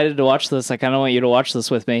super excited to watch this. I kind of want you to watch this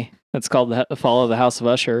with me. It's called The Fall of the House of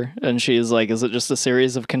Usher. And she's like, is it just a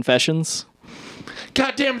series of confessions?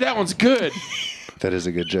 God damn, that one's good. That is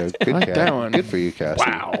a good joke. Good like cat. that one. Good for you, Cassie.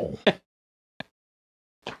 Wow.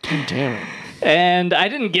 God damn it. And I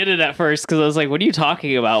didn't get it at first because I was like, what are you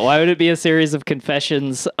talking about? Why would it be a series of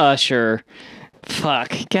confessions? Usher.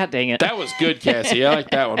 Fuck. God dang it. That was good, Cassie. I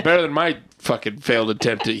like that one. Better than my fucking failed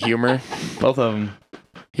attempt at humor. Both of them.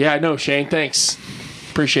 Yeah, I know, Shane. Thanks.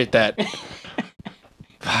 Appreciate that.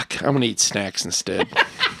 Fuck. I'm gonna eat snacks instead.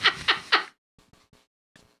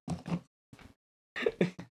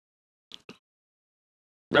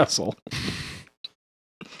 Russell.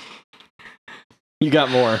 You got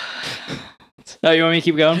more. Oh, you want me to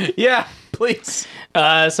keep going? Yeah, please.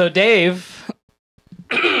 So Dave,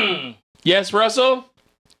 Yes, Russell?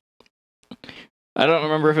 I don't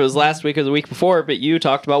remember if it was last week or the week before, but you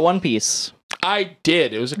talked about One Piece. I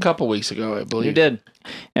did. It was a couple weeks ago, I believe. You did.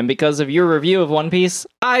 And because of your review of One Piece,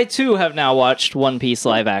 I too have now watched One Piece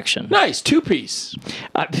live action. Nice. 2-piece.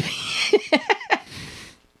 I- Does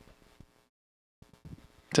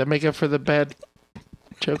that make up for the bad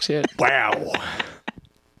jokes yet? Wow.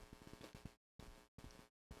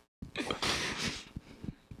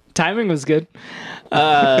 Timing was good.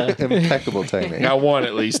 Impeccable timing. Got one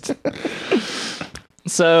at least.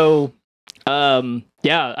 So,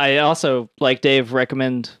 yeah, I also, like Dave,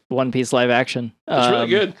 recommend One Piece live action. It's really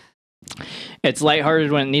good. It's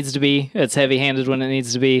lighthearted when it needs to be. It's heavy-handed when it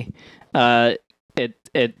needs to be.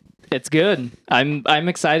 It's good. I'm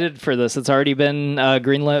excited for this. It's already been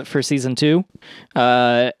greenlit for season 2,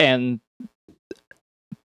 and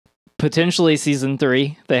potentially season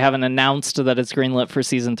 3. They haven't announced that it's greenlit for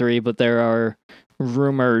season 3, but there are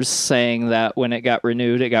rumors saying that when it got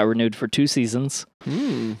renewed for 2 seasons.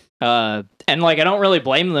 And like, I don't really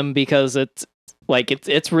blame them because it's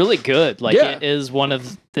really good. Like, Yeah. it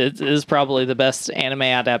is probably the best anime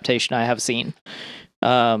adaptation I have seen.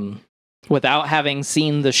 Without having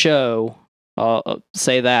seen the show, I'll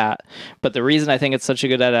say that. But the reason I think it's such a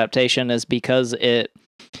good adaptation is because it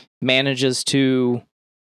manages to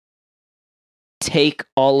take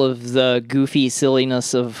all of the goofy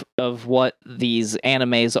silliness of what these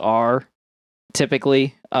animes are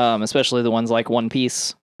typically, especially the ones like One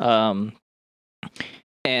Piece, and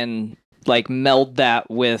like meld that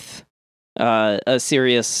with a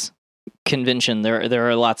serious convention. There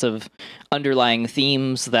are lots of underlying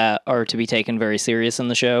themes that are to be taken very serious in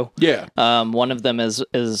the show. Yeah. One of them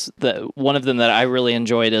one of them that I really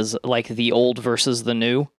enjoyed is like the old versus the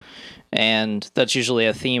new. And that's usually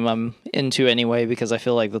a theme I'm into anyway, because I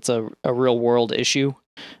feel like that's a real world issue.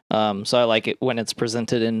 So I like it when it's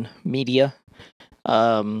presented in media.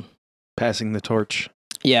 Passing the torch.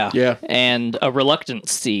 Yeah. Yeah. And a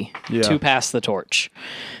reluctancy to pass the torch.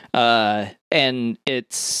 And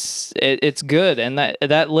it's good. And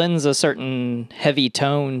that lends a certain heavy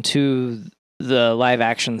tone to the live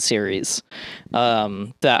action series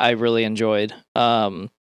that I really enjoyed.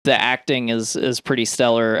 The acting is pretty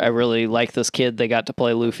stellar. I really like this kid they got to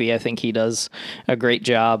play Luffy. I think he does a great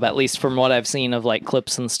job, at least from what I've seen of like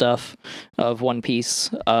clips and stuff of One Piece.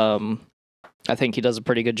 I think he does a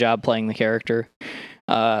pretty good job playing the character.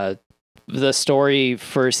 The story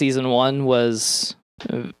for season 1 was,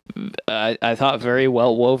 I thought, very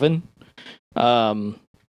well woven. And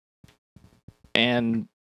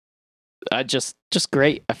I just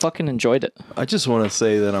great. I fucking enjoyed it. I just want to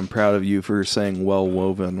say that I'm proud of you for saying well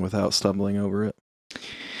woven without stumbling over it.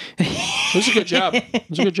 It was a good job. It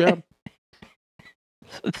was a good job.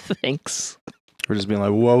 Thanks. We're just being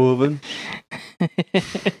like, well woven.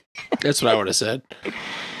 That's what I would have said.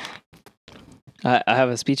 I have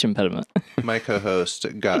a speech impediment. My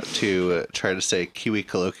co-host got to try to say Kiwi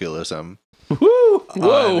colloquialism Woo!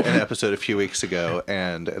 on an episode a few weeks ago,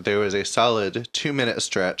 and there was a solid 2-minute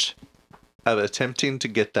stretch of attempting to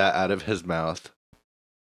get that out of his mouth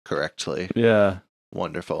correctly. Yeah.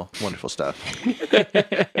 Wonderful stuff.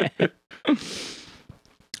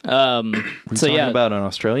 So yeah, about an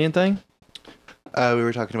Australian thing. We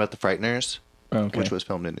were talking about The Frighteners, Okay. which was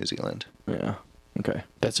filmed in New Zealand. Yeah. Okay.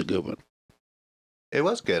 That's a good one. It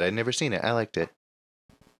was good. I'd never seen it. I liked it.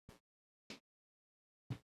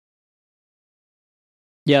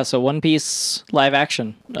 Yeah, so One Piece live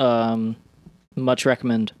action. Much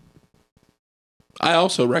recommend. I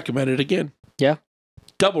also recommend it again. Yeah.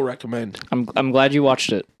 Double recommend. I'm glad you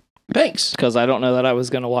watched it, Thanks. because I don't know that I was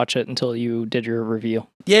going to watch it until you did your review.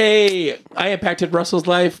 Yay! I impacted Russell's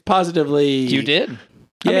life positively. You did?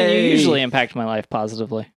 I mean, you Yay. usually impact my life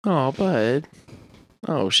positively. Oh, bud.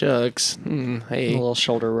 Oh, shucks. A Hey. little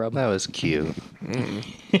shoulder rub. That was cute.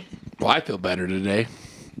 Well, I feel better today.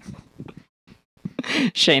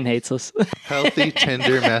 Shane hates us. Healthy,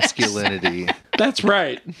 tender masculinity. That's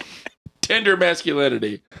right. Tender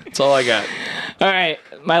masculinity. That's all I got. All right,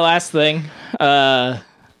 my last thing. I've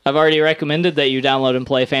already recommended that you download and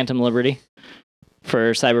play Phantom Liberty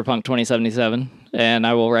for Cyberpunk 2077, and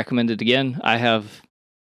I will recommend it again. I have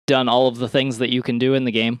done all of the things that you can do in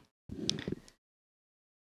the game.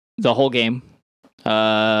 The whole game.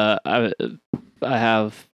 I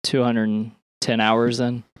have 210 hours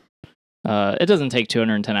in. It doesn't take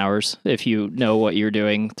 210 hours if you know what you're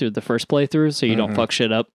doing through the first playthrough, so you don't fuck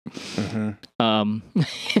shit up. But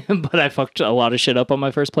I fucked a lot of shit up on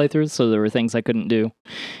my first playthrough, so there were things I couldn't do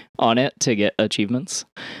on it to get achievements.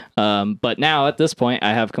 But now, at this point,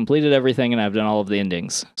 I have completed everything and I've done all of the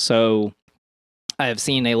endings. So I have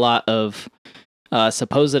seen a lot of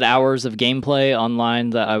supposed hours of gameplay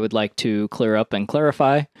online that I would like to clear up and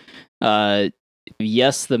clarify.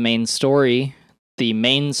 Yes, the main story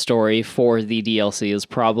for the DLC is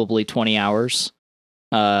probably 20 hours.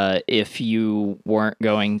 If you weren't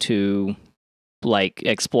going to like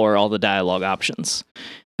explore all the dialogue options.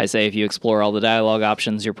 I say if you explore all the dialogue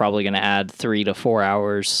options, you're probably going to add 3 to 4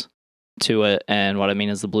 hours to it. And what I mean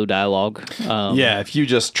is the blue dialogue. Yeah, if you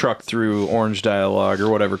just truck through orange dialogue or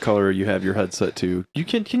whatever color you have your HUD set to,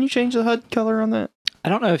 can you change the HUD color on that? I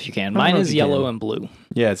don't know if you can. I don't Mine know is if you yellow can. and blue.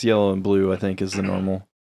 Yeah, it's yellow and blue, I think, is the normal.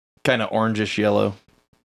 Kind of orangish yellow.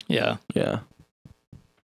 Yeah. Yeah.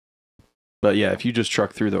 But yeah, if you just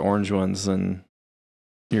truck through the orange ones, then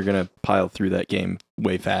you're going to pile through that game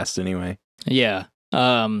way fast anyway. Yeah.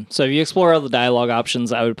 So if you explore all the dialogue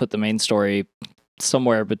options, I would put the main story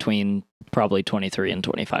somewhere between probably 23 and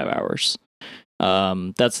 25 hours.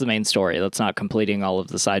 That's the main story. That's not completing all of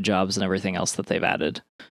the side jobs and everything else that they've added.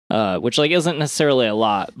 Which like isn't necessarily a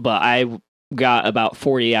lot, but I got about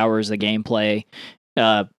 40 hours of gameplay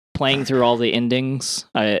playing through all the endings.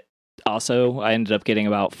 I ended up getting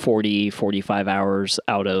about 45 hours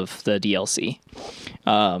out of the DLC.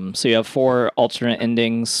 So you have 4 alternate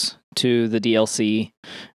endings. to the DLC,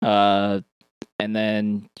 and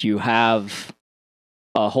then you have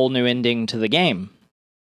a whole new ending to the game,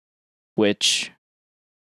 which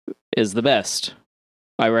is the best.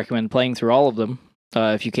 I recommend playing through all of them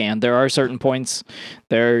if you can. There are certain points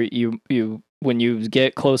there you when you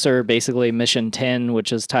get closer, basically mission 10,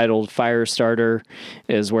 which is titled Firestarter,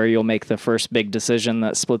 is where you'll make the first big decision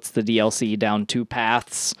that splits the DLC down 2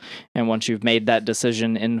 paths. And once you've made that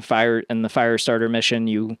decision in the Firestarter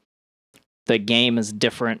mission, the game is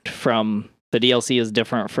different from the DLC is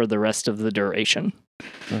different for the rest of the duration.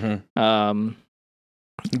 Basically and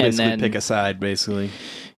then pick a side, basically.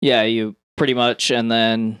 Yeah, you pretty much, and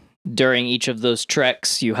then during each of those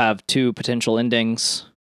treks, you have 2 potential endings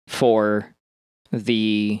for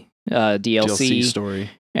the DLC story,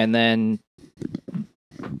 and then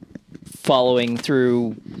following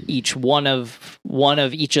through each one of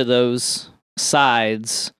each of those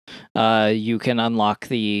sides, you can unlock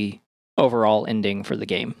the overall ending for the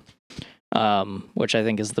game, which I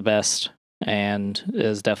think is the best and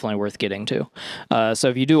is definitely worth getting to. So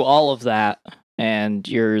if you do all of that and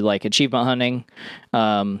you're like achievement hunting,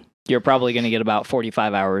 you're probably going to get about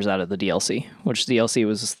 45 hours out of the DLC, which the DLC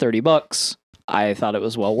was $30. I thought it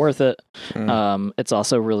was well worth it. It's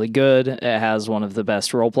also really good. It has one of the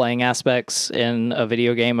best role-playing aspects in a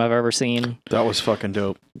video game I've ever seen. That was fucking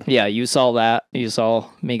dope. Yeah, you saw that. You saw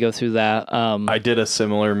me go through that. I did a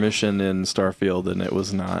similar mission in Starfield, and it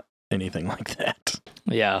was not anything like that.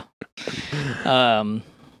 Yeah. And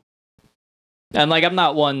like I'm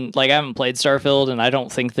not one, like I haven't played Starfield and I don't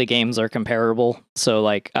think the games are comparable. So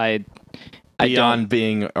like Beyond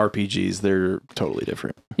being RPGs, they're totally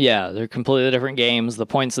different. Yeah, they're completely different games. The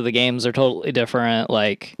points of the games are totally different.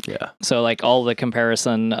 Like, yeah. So like all the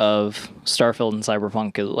comparison of Starfield and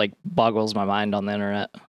Cyberpunk like boggles my mind on the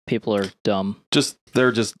internet. People are dumb.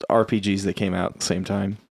 They're just RPGs that came out at the same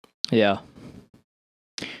time. Yeah.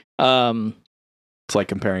 It's like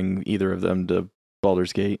comparing either of them to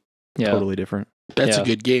Baldur's Gate. Yeah. Totally different. That's a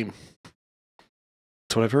good game.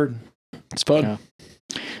 That's what I've heard. It's fun.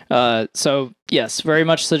 Yeah. So yes, very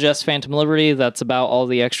much suggest Phantom Liberty. That's about all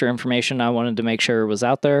the extra information I wanted to make sure was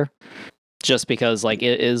out there, just because like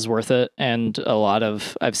it is worth it. And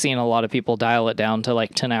I've seen a lot of people dial it down to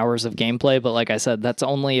like 10 hours of gameplay. But like I said, that's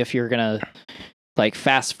only if you're going to like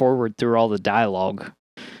fast forward through all the dialogue,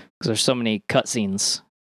 because there's so many cutscenes.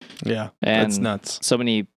 Yeah. And that's nuts.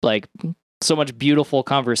 So much beautiful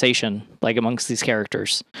conversation like amongst these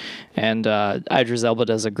characters. And Idris Elba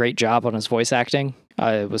does a great job on his voice acting.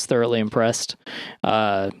 I was thoroughly impressed. He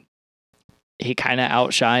kind of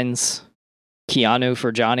outshines Keanu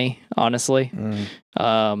for Johnny, honestly.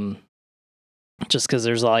 Just because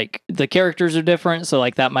there's like the characters are different, so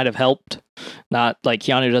like that might have helped. Not like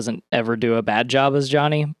Keanu doesn't ever do a bad job as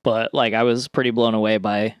Johnny, but like I was pretty blown away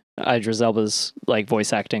by Idris Elba's like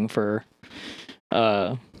voice acting for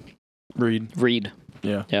Reed.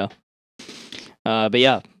 Yeah. But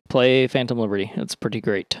yeah, play Phantom Liberty. It's pretty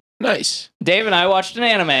great. Nice. Dave and I watched an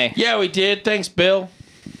anime. Yeah, we did. Thanks, Bill.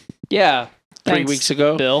 Yeah. 3 weeks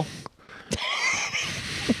ago. Bill.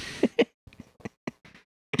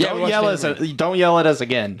 Don't yell at us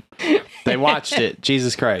again. They watched it.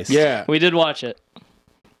 Jesus Christ. Yeah. We did watch it.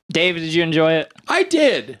 Dave, did you enjoy it? I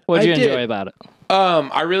did. What did you enjoy about it?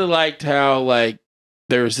 I really liked how like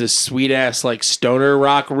there was this sweet ass like stoner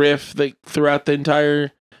rock riff throughout the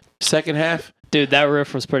entire second half. Dude, that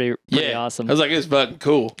riff was pretty awesome. I was like, it's fucking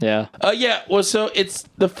cool. Yeah. Yeah. Well, so it's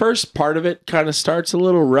the first part of it kind of starts a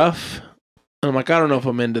little rough. And I'm like, I don't know if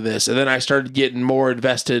I'm into this. And then I started getting more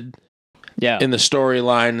invested in the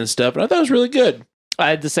storyline and stuff. And I thought it was really good. I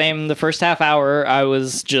had the same, the first half hour, I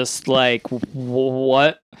was just like,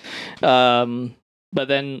 what? But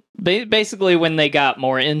then basically when they got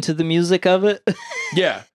more into the music of it,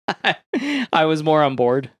 yeah, I was more on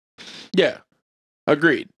board. Yeah.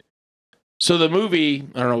 Agreed. So the movie,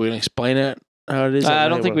 I don't know, we can explain it, how it is. I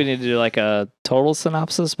don't think we need to do like a total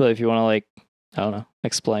synopsis, but if you want to like, I don't know,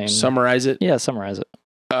 explain. Summarize it? Yeah, summarize it.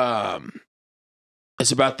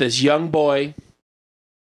 It's about this young boy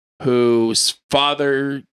whose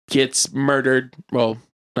father gets murdered. Well,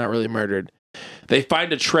 not really murdered. They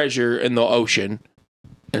find a treasure in the ocean.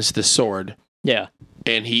 And it's the sword. Yeah.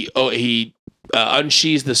 And he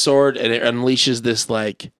unsheathes the sword and it unleashes this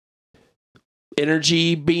like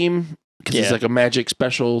energy beam. Because it's like a magic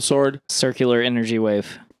special sword. Circular energy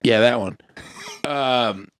wave. Yeah, that one.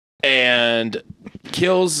 And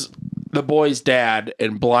kills the boy's dad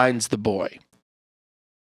and blinds the boy.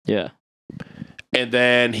 Yeah. And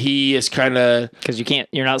then he is kind of... Because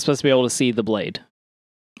you're not supposed to be able to see the blade.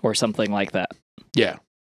 Or something like that. Yeah.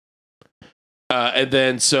 And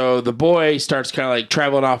then so the boy starts kind of like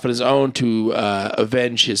traveling off on his own to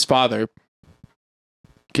avenge his father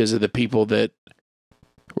because of the people that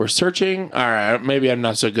were searching. All right, maybe I'm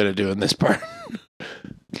not so good at doing this part.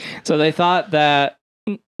 So they thought that.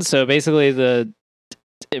 So basically, the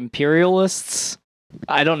imperialists.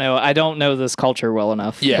 I don't know this culture well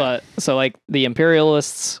enough. Yeah. But so like the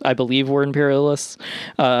imperialists, I believe were imperialists.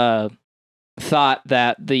 Thought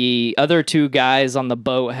that the other two guys on the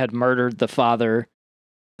boat had murdered the father,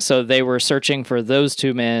 so they were searching for those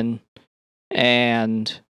two men,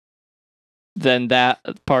 and then that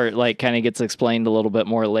part like kind of gets explained a little bit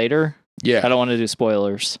more later. Yeah. I don't want to do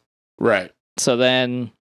spoilers. Right. So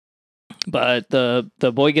then, but the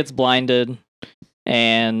boy gets blinded,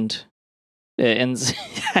 and it ends.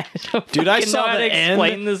 I don't Dude, I fucking saw know how the to end.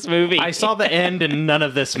 explain this movie. I saw the end and none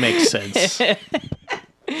of this makes sense.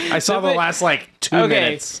 I saw the last like 2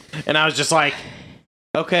 minutes and I was just like,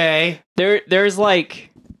 okay. There's like,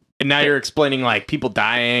 and now you're explaining like people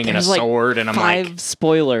dying and a like sword and I'm 5 like,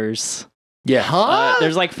 spoilers. Yeah. huh?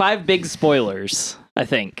 There's like 5 big spoilers, I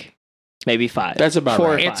think. Maybe 5. That's about 4 or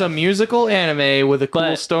right. 5. It's a musical anime with a cool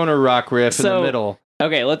But- stoner rock riff in the so- middle.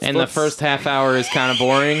 Okay, And the first half hour is kind of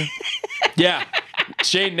boring. Yeah.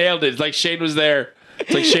 Shane nailed it. It's like Shane was there.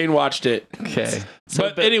 It's like Shane watched it. Okay.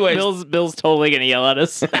 But anyways. Bill's totally gonna yell at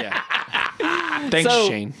us. Yeah. Thanks, So-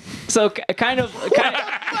 Shane. So kind of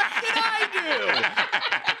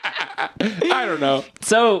I don't know.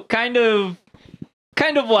 So kind of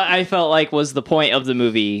what I felt like was the point of the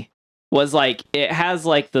movie was like it has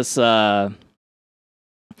like this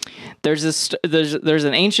there's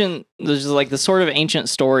like this sort of ancient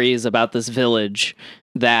stories about this village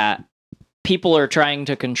that people are trying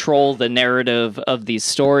to control the narrative of these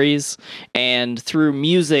stories, and through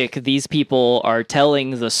music these people are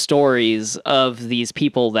telling the stories of these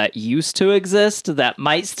people that used to exist, that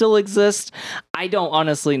might still exist. I don't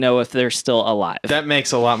honestly know if they're still alive. That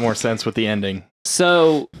makes a lot more sense with the ending.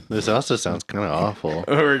 So This also sounds kind of awful.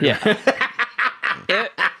 yeah.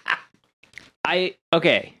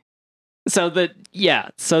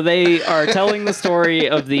 So they are telling the story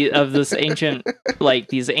of this ancient, like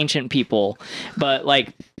these ancient people, but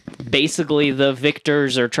like basically the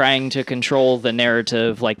victors are trying to control the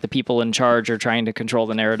narrative, like the people in charge are trying to control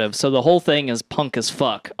the narrative. So the whole thing is punk as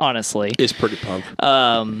fuck, honestly. It's pretty punk.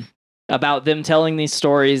 About them telling these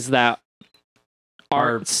stories that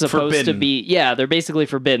aren't supposed to forbidden. be, they're basically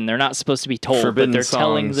forbidden. They're not supposed to be told, Forbidden but they're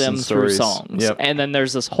telling songs them and through stories. songs. Yep. And then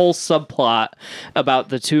there's this whole subplot about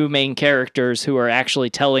the two main characters who are actually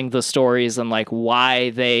telling the stories and like why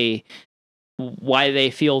they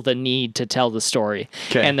feel the need to tell the story.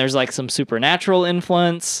 Okay. And there's like some supernatural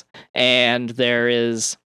influence, and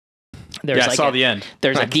there's I like saw the end.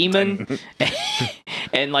 there's a demon,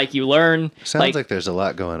 and like you learn, Sounds like there's a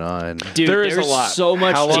lot going on. dude, There is there's a lot. so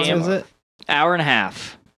much How long jam. is it? Hour and a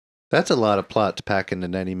half. That's a lot of plot to pack into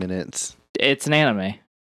 90 minutes. It's an anime.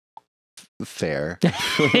 Fair.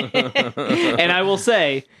 And I will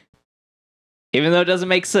say, even though it doesn't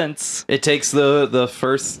make sense, It takes the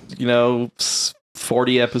first,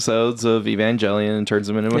 40 episodes of Evangelion and turns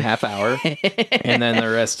them into a half hour, and then the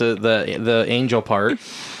rest of the angel part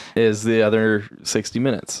is the other 60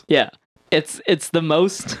 minutes. yeah, it's the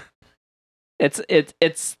most it's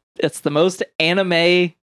the most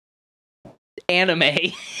anime.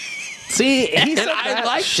 See, he said I that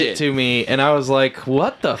liked shit it. to me, and I was like,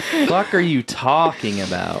 "What the fuck are you talking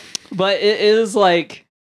about?" But it is like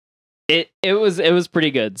it was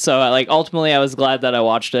pretty good. So like ultimately I was glad that I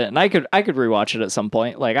watched it, and I could rewatch it at some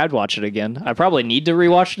point. Like I'd watch it again. I probably need to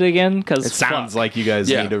rewatch it again because It sounds like you guys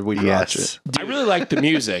Yeah. need to rewatch it. I really liked the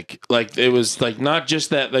music. Like it was like not just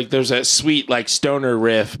that like there's that sweet like stoner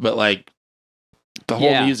riff, but like the whole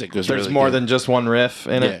Yeah. music was There's really more good. than just one riff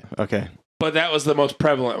in it. Okay. But that was the most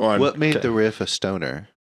prevalent one. What made Okay. the riff a stoner?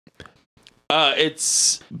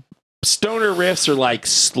 It's stoner riffs are like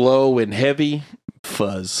slow and heavy,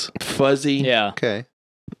 fuzzy. yeah. Okay.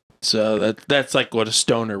 So that's like what a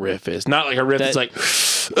stoner riff is. Not like a riff that's like,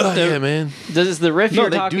 oh, yeah, man. Does the riff No, you're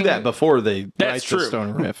they talking do that before they That's write true. the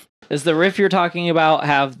stone riff. Does the riff you're talking about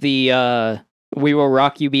have the "We Will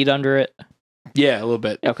Rock You" beat under it? Yeah, a little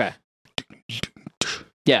bit. Okay.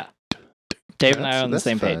 Yeah. Dave and I are on the That's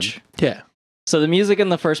same fun. page. Yeah. So the music in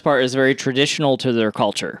the first part is very traditional to their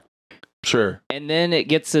culture. Sure. And then it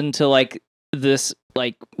gets into like this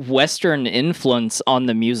like Western influence on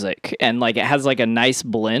the music, and like it has like a nice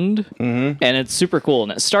blend, Mm-hmm. and it's super cool.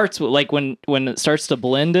 And it starts with like when it starts to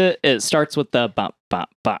blend it starts with the bop bop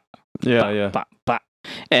bop Yeah, bop, yeah. bop bop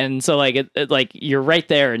And so like like you're right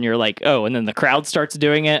there and you're like, oh, and then the crowd starts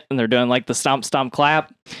doing it and they're doing like the stomp stomp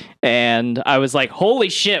clap. And I was like, holy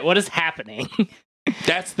shit, what is happening?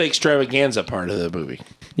 That's the extravaganza part of the movie.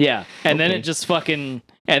 Yeah. And then it just fucking,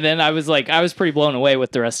 and then I was pretty blown away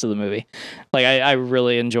with the rest of the movie. Like I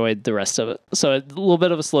really enjoyed the rest of it. So a little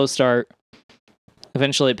bit of a slow start.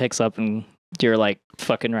 Eventually it picks up and you're like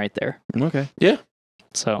fucking right there. Okay. Yeah.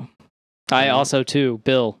 So I also too,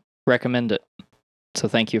 Bill, recommend it. So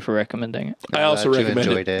thank you for recommending it. I also Glad you recommend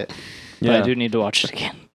enjoyed it. But I do need to watch it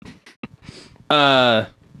again.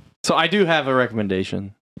 So I do have a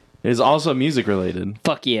recommendation. It is also music related.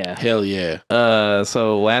 Fuck yeah. Hell yeah.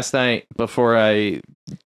 So last night before I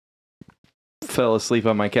fell asleep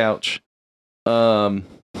on my couch, I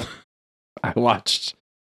watched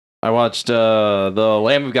the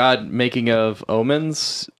Lamb of God making of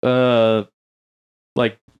Omens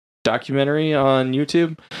like documentary on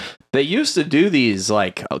YouTube. They used to do these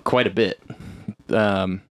like quite a bit.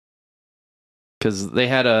 Cuz they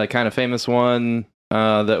had a kind of famous one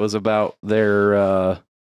that was about their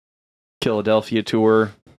Philadelphia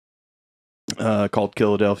tour called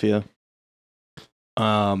Philadelphia.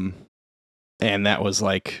 And that was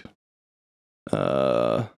like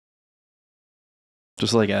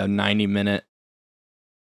just like a 90-minute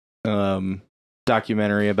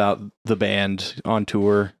documentary about the band on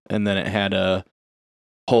tour, and then it had a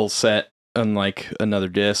whole set on like another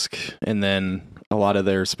disc, and then a lot of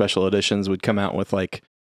their special editions would come out with like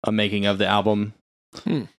a making of the album.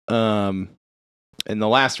 And the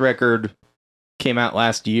last record came out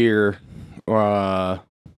last year.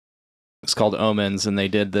 It's called Omens, and they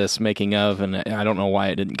did this making of, and I don't know why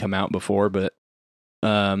it didn't come out before, but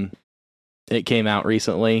it came out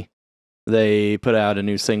recently. They put out a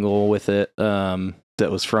new single with it that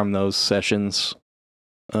was from those sessions.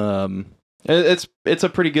 It's a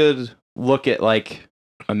pretty good look at like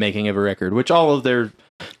a making of a record, which all of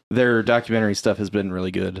their documentary stuff has been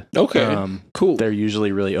really good. Okay. Cool. They're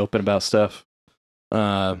usually really open about stuff.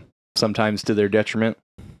 Sometimes to their detriment.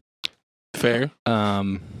 Fair.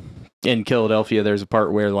 In Philadelphia, there's a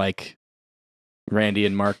part where like Randy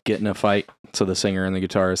and Mark get in a fight, so the singer and the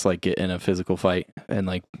guitarist like get in a physical fight and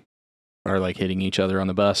like are like hitting each other on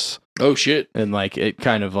the bus. Oh shit. And like it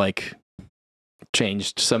kind of like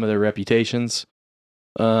changed some of their reputations,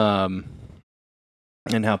 and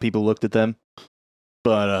how people looked at them.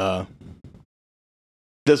 But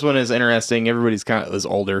this one is interesting. Everybody's kind of is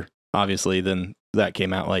older, obviously, than that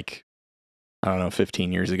came out like, I don't know,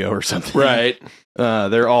 15 years ago or something. Right.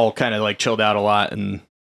 They're all kind of like chilled out a lot and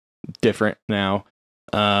different now.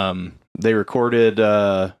 They recorded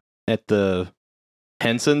at the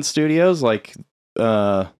Henson Studios, like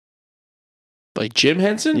Jim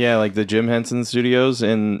Henson? yeah, like the Jim Henson Studios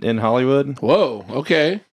in Hollywood. Whoa,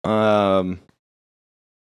 okay.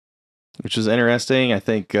 Which is interesting. I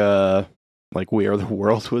think like We Are the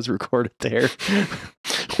World was recorded there.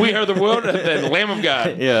 We Are the World and then Lamb of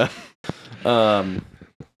God. Yeah.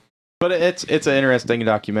 But it's an interesting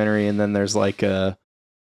documentary, and then there's like a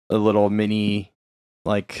little mini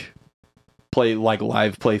like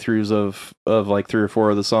live playthroughs of like 3 or 4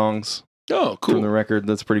 of the songs. Oh, cool. From the record.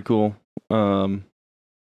 That's pretty cool. But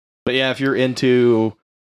yeah, if you're into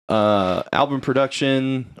album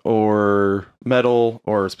production or metal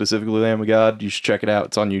or specifically Lamb of God, you should check it out.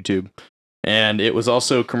 It's on YouTube. And it was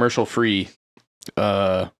also commercial free.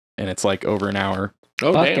 And it's like over an hour.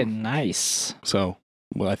 Oh, Fucking damn. nice. So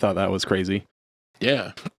I thought that was crazy.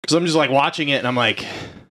 Yeah. Because I'm just like watching it and I'm like,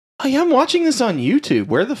 oh yeah, I'm watching this on YouTube.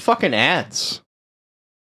 Where are the fucking ads?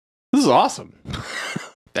 This is awesome.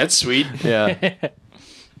 That's sweet. Yeah.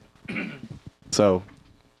 So,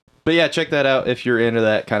 but yeah, check that out if you're into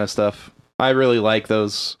that kind of stuff. I really like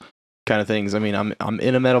those kind of things. I mean, I'm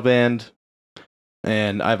in a metal band,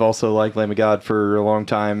 and I've also liked Lamb of God for a long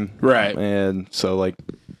time. Right. And so like,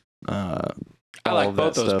 I like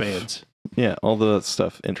both those bands. Yeah, all the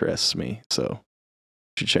stuff interests me, so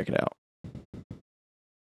you should check it out.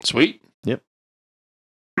 Sweet. Yep.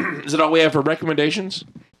 Is it all we have for recommendations?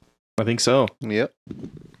 I think so. Yep.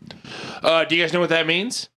 Do you guys know what that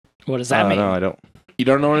means? What does that mean? No, I don't. You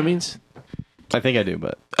don't know what it means? I think I do,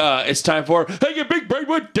 but It's time for Hang It Big Brain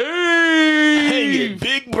with Dave!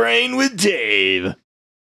 Big Brain with Dave.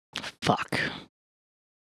 Fuck.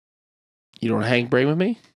 You don't hang brain with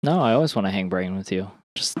me? No, I always want to hang brain with you.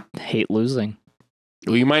 Just hate losing.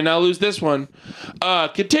 Well, you might not lose this one.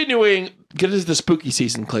 Continuing, it is the spooky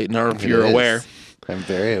season, Clayton. I don't know if you're aware. I'm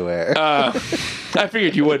very aware. I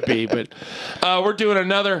figured you would be, but we're doing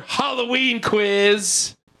another Halloween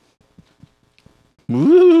quiz.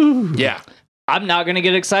 Woo! Yeah. I'm not going to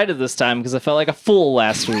get excited this time because I felt like a fool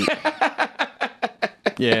last week.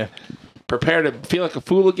 Yeah. Prepare to feel like a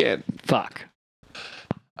fool again. Fuck.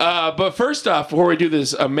 But first off, before we do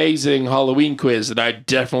this amazing Halloween quiz that I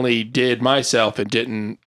definitely did myself and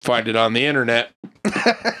didn't find it on the internet,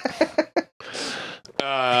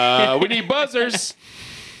 we need buzzers.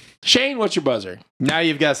 Shane, what's your buzzer? Now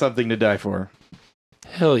you've got something to die for.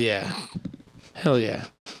 Hell yeah. Hell yeah.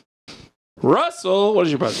 Russell, what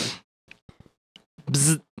is your buzzer?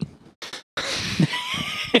 Bzz.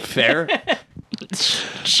 Fair.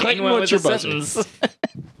 Clayton, what's your buzzer?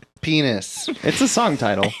 Penis. It's a song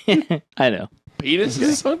title. I know. Penis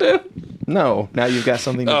is something? No, now you've got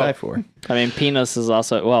something to Oh. die for. I mean, Penis is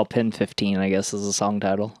also, well, Pin 15, I guess, is a song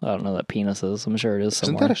title. I don't know that Penis is. I'm sure it is Isn't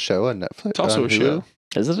somewhere. that a show on Netflix? It's also on a show.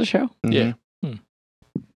 Is it a show? Yeah. Mhm.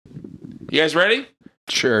 You guys ready?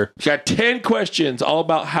 Sure. You got 10 questions all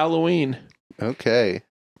about Halloween. Okay.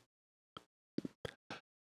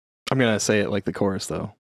 I'm going to say it like the chorus,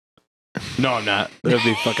 though. No, I'm not. That would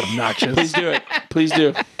be fucking obnoxious. Please do it. Please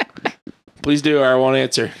do. Please do, or I won't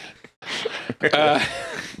answer.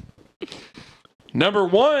 Number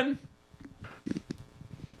 1.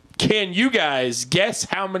 Can you guys guess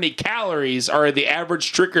how many calories are in the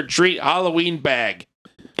average trick-or-treat Halloween bag?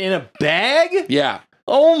 In a bag? Yeah.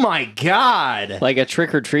 Oh my God. Like a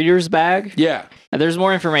trick-or-treater's bag? Yeah. There's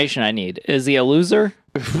more information I need. Is he a loser?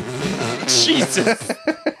 Jesus.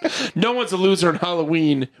 No one's a loser on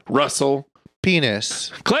Halloween, Russell. Penis.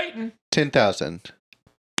 Clayton. 10,000.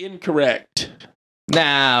 Incorrect.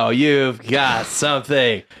 Now you've got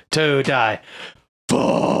something to die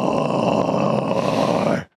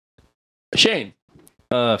for. Shane.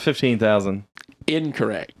 15,000.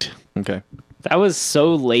 Incorrect. Okay. That was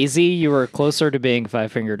so lazy, you were closer to being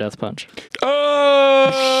Five Finger Death Punch.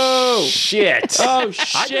 Oh! Shit. Oh, I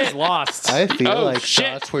shit. just lost. I feel Oh, like shit.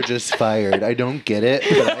 shots were just fired. I don't get it,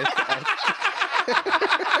 but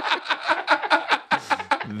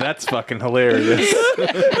That's fucking hilarious.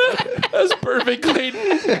 That's perfect,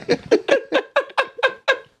 Clayton.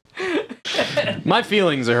 My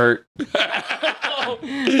feelings are hurt. I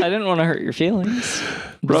didn't want to hurt your feelings.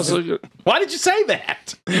 Russell. Why did you say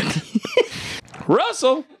that?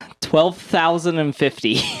 Russell.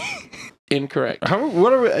 12,050. Incorrect.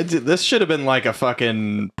 What are we, this should have been like a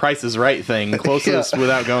fucking Price is Right thing, closest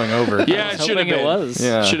without going over. Yeah, I it was should have hoping been. it was.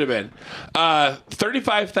 Yeah. Should have been.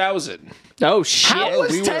 35,000. Oh, shit. How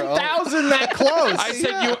was we were 10,000 that close? I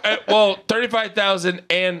said you. Well, 35,000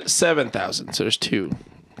 and 7,000. So there's 2.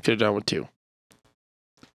 Could have done with 2.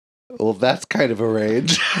 well, that's kind of a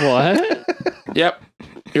range. What? Yep.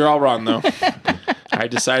 You're all wrong though. I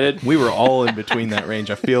decided We were all in between that range.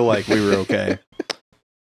 I feel like we were okay.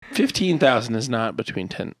 15,000 is not between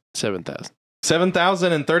 7,000.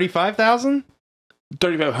 7,000 and 35,000?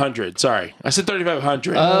 3,500. Sorry, I said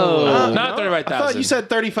 3,500. Oh. Not 35,000. I thought you said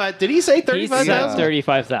 35. Did he say He 35,000? said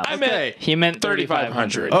 35,000. I meant Okay. He meant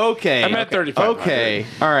 3,500. 3,500. Okay. I meant 3,500. Okay.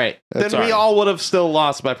 All right. That's Then we all right. all would have still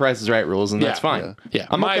lost by Price is Right rules, and Yeah. that's fine. Yeah,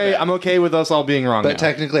 I'm my okay. bad. I'm okay with us all being wrong But now.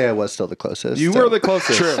 technically, I was still the closest. You so- were the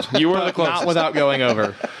closest. True. You were the But closest. Not without going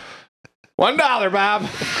over. $1, Bob.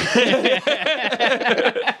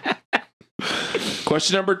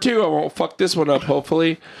 Question number 2. I won't fuck this one up.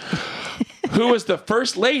 Hopefully. Who was the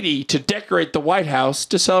first lady to decorate the White House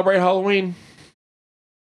to celebrate Halloween?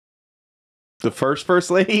 The first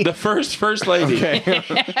lady? The first lady.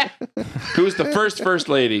 Okay. Who was the first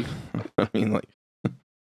lady? I mean, like,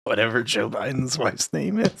 whatever Joe Biden's wife's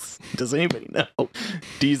name is. Does anybody know?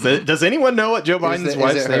 Does anyone know what Joe Biden's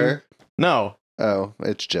wife's is it name is? her? No. Oh,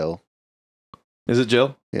 it's Jill. Is it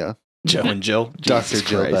Jill? Yeah. Joe and Jill. Dr. Jesus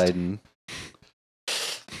Jill Christ. Biden.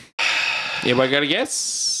 Anybody got a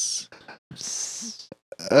guess?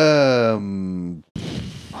 What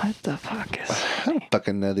the fuck is I don't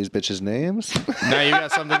fucking know these bitches' names. Now you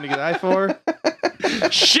got something to die for?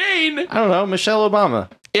 Shane. I don't know. Michelle Obama.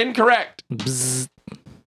 Incorrect. Bzz.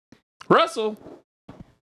 Russell.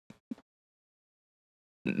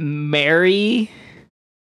 Mary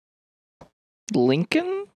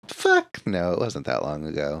Lincoln? Fuck no, it wasn't that long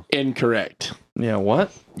ago. Incorrect. Yeah,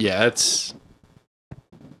 what? Yeah, that's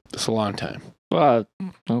a long time.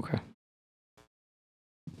 Okay.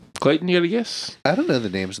 Clayton, you got a guess? I don't know the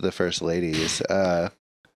names of the first ladies. I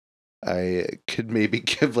could maybe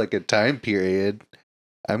give like a time period.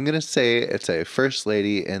 I'm gonna say it's a first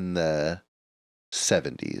lady in the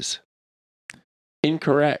 70s.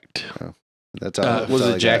 Incorrect. That's all. that's Was all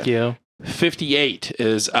I it got. Jackie O? 58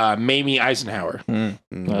 is Mamie Eisenhower. Mm.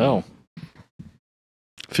 Oh.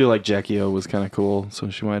 I feel like Jackie O was kind of cool,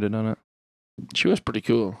 so she might have done it. She was pretty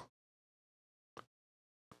cool.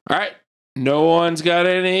 All right. No one's got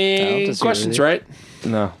I don't any disagree questions, with right?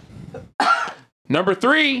 No. Number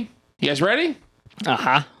 3. You guys ready?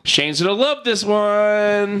 Uh-huh. Shane's gonna love this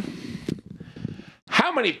one.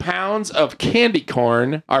 How many pounds of candy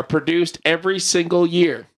corn are produced every single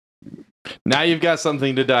year? Now you've got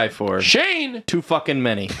something to die for. Shane! Too fucking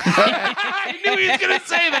many. I knew he was gonna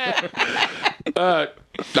say that.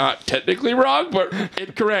 Not technically wrong, but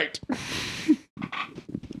incorrect.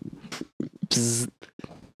 Bzz,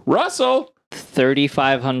 Russell.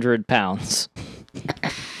 3,500 pounds.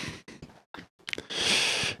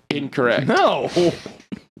 Incorrect. No.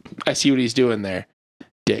 I see what he's doing there.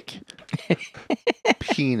 Dick.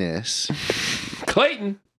 Penis.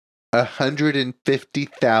 Clayton.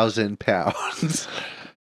 150,000 pounds.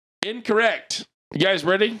 Incorrect. You guys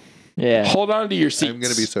ready? Yeah. Hold on to your seats. I'm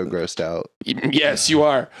going to be so grossed out. Yes, you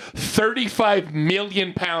are. 35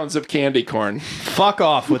 million pounds of candy corn. Fuck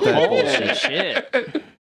off with that Holy bullshit. shit.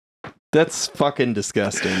 That's fucking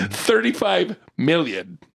disgusting. 35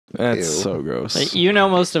 million. That's Ew. so gross. You know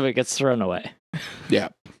most of it gets thrown away. Yeah.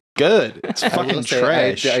 Good. It's I will fucking say,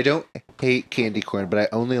 trash. I don't hate candy corn, but I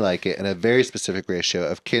only like it in a very specific ratio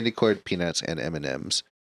of candy corn, peanuts, and M&Ms.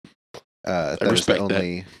 That is respect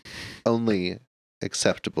the that. only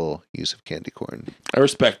acceptable use of candy corn. I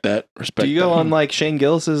respect that. Do you go on like Shane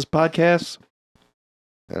Gillis's podcast?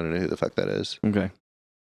 I don't know who the fuck that is. Okay.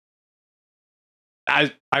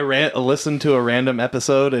 I listened to a random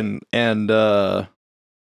episode and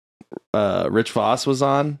Rich Voss was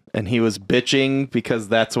on and he was bitching because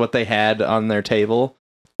that's what they had on their table.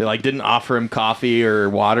 They like didn't offer him coffee or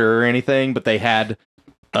water or anything, but they had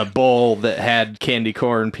a bowl that had candy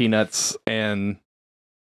corn, peanuts, and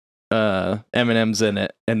M&Ms in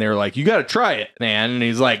it, and they were like, "You got to try it, man." And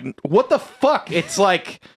he's like, "What the fuck?" It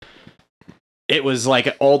was like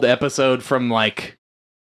an old episode from like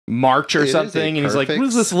March or It is a something, and he's like, "What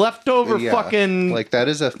is this leftover Yeah, fucking Like that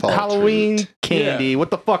is a fall Halloween treat. candy? Yeah. What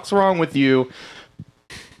the fuck's wrong with you?"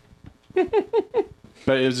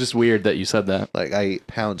 But it was just weird that you said that. Like I eat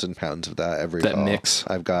pounds and pounds of that every That fall. mix.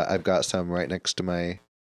 I've got some right next to my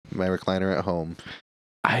recliner at home.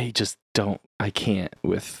 I just don't. I can't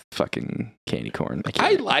with fucking candy corn. I I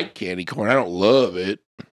can't. like candy corn. I don't love it.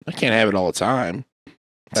 I can't have it all the time.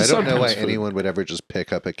 I don't know why sometimes food. anyone would ever just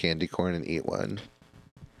pick up a candy corn and eat one.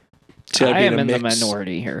 It's gotta I be am in the mix.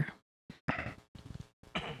 minority here.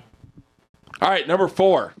 All right, number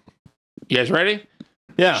 4. You guys ready?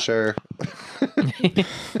 Yeah. Sure.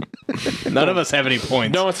 None of us have any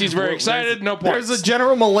points. No one seems very Well, excited. No points. There's a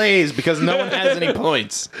general malaise because no one has any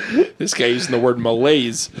points. This guy using the word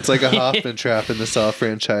malaise. It's like a Hoffman trap in the Saw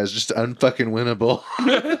franchise, just unfucking winnable.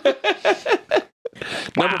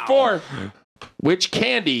 Number 4. Which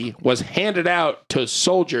candy was handed out to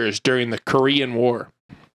soldiers during the Korean War?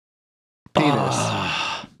 Penis.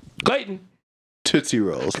 Clayton. Tootsie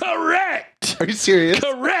Rolls. Correct. Are you serious?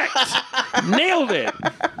 Correct. Nailed it.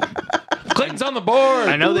 Clayton's on the board.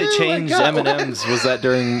 I know they Woo, I changed got one. M&Ms. Was that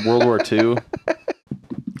during World War II?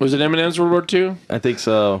 Was it M&M's World War II? I think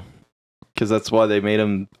so. Because that's why they made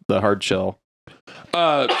them the hard shell.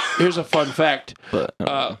 Here's a fun fact. But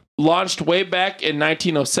Launched way back in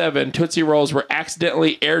 1907, Tootsie Rolls were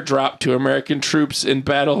accidentally airdropped to American troops in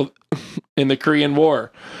battle in the Korean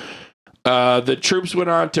War. The troops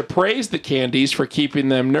went on to praise the candies for keeping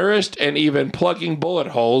them nourished and even plugging bullet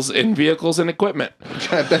holes in vehicles and equipment,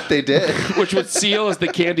 I bet they did. which would seal as the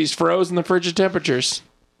candies froze in the frigid temperatures.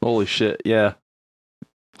 holy shit, yeah.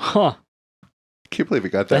 Huh. Can't believe we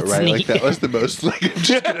got that That's right. neat. Like that was the most like I'm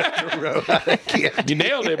just gonna throw out a candy. You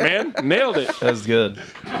nailed it, man. Nailed it. That was good.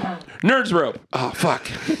 Nerds rope. Oh, fuck.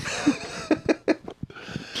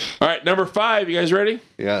 All right, number 5. You guys ready?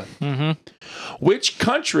 Yeah. Mm-hmm. Which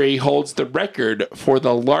country holds the record for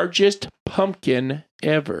the largest pumpkin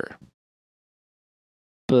ever?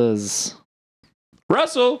 Buzz.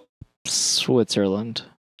 Russell. Switzerland.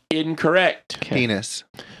 Incorrect. Okay. Penis.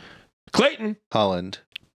 Clayton. Holland.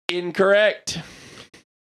 Incorrect.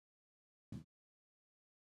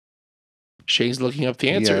 Shane's looking up the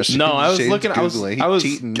answers. Yeah, No, I was Shane's looking. Googling. I was.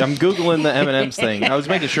 He's cheating. I'm googling the M&M's thing. I was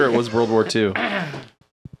making sure it was World War II.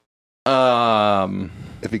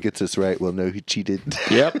 If he gets this right, we'll know he cheated.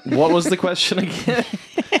 Yep. What was the question again?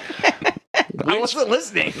 I wasn't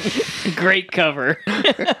listening. Great cover.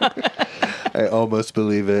 I almost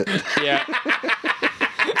believe it. Yeah.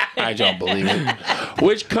 I don't believe it.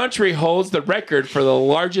 Which country holds the record for the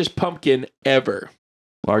largest pumpkin ever?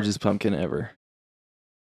 Largest pumpkin ever.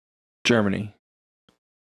 Germany.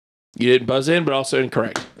 You didn't buzz in, but also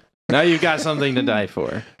incorrect. Now you've got something to die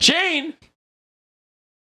for. Shane.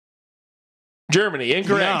 Germany.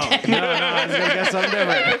 Incorrect. No, I was gonna guess something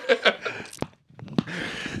different.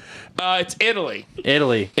 It's Italy.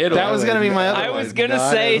 Italy. Italy. That was going to be my other I one. was gonna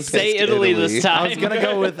Not say against Italy this Italy. time. I was going to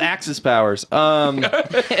go with Axis powers.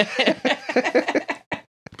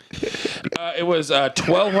 It was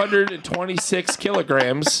 1,226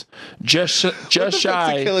 kilograms, just What the fuck's a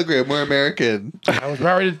shy. kilogram? We're American. I was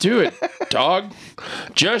about ready to do it, dog.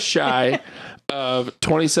 Just shy of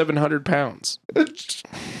 2,700 pounds.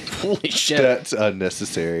 Holy shit. That's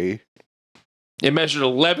unnecessary. It measured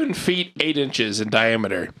 11 feet 8 inches in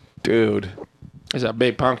diameter. Dude. It's a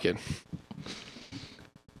big pumpkin.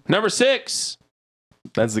 Number 6.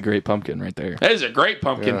 That's the great pumpkin right there. That is a great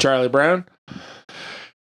pumpkin, Yeah. Charlie Brown.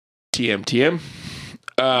 TM.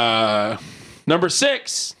 Number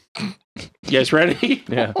 6. You guys ready?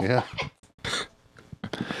 Yeah. Yeah.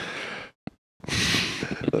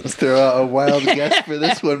 Let's throw out a wild guess for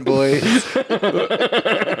this one, boys.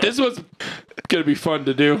 This one's going to be fun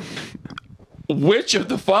to do. Which of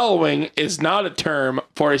the following is not a term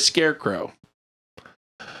for a scarecrow?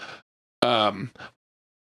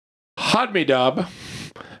 Hodmedub,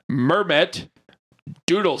 Mermet,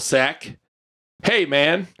 Doodle Sack, Hey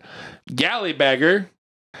Man, Gallybagger,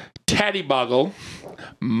 Tattyboggle,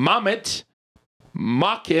 Mommet,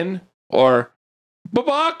 Mockin, or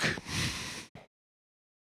Babak.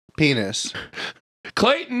 Penis.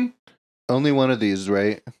 Clayton. Only one of these,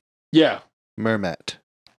 right? Yeah, Mermet.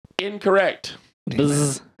 incorrect.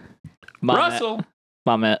 Bzz. Russell.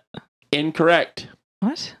 Mommet. Incorrect.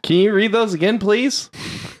 What? Can you read those again, please?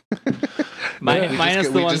 Minus we the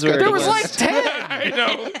just ones got where the There was ones. like 10. I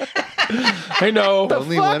know. I know.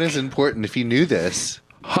 Only one is important if you knew this.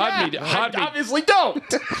 Hod me. Obviously don't.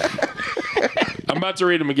 I'm about to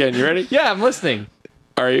read them again. You ready? Yeah, I'm listening.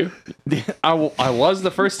 Are you? I was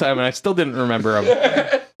the first time and I still didn't remember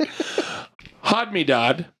them.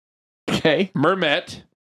 Hodmedod, Okay. Mermet,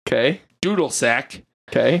 Okay. Doodle Sack,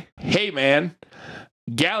 Okay. Hey Man,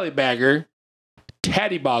 Gallybagger,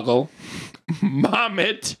 Tattyboggle,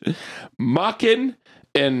 Mommet, Mockin,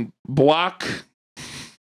 and Block.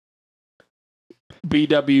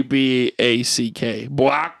 BWBACK.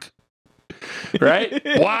 Block. Right?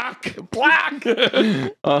 Block. Black.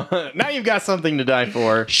 Now you've got something to die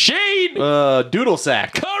for. Shane. Doodle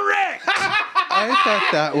sack. Correct. I thought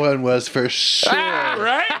that one was for sure.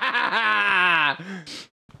 Right?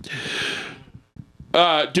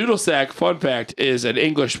 Doodle sack, fun fact, is an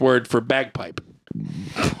English word for bagpipe.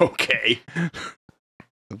 Okay.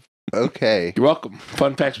 Okay. You're welcome.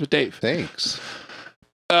 Fun facts with Dave. Thanks.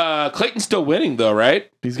 Clayton's still winning though, right?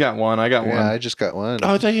 He's got one. I got Yeah, one. I just got one.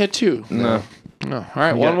 Oh, I thought you had 2. No. No. All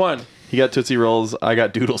right, Yeah. 1-1. He got Tootsie Rolls. I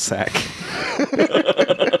got Doodle sack.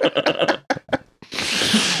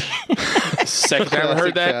 Second time I Classic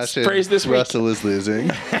heard that fashion. phrase this week. Russell is losing.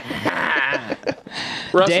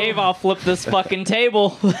 Russell, Dave, I'll flip this fucking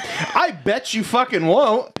table. I bet you fucking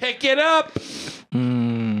won't. pick it up. I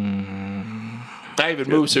even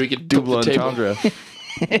moved so he could Double flip the table. entendre.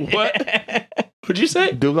 What? What'd you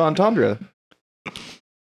say? Double entendre.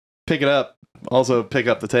 Pick it up. Also pick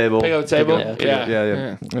up the table. Pick up the table? Pick it up. Yeah.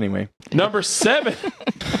 Yeah. Anyway. Number 7.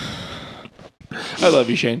 I love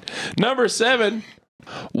you, Shane. Number 7.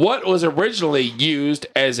 What was originally used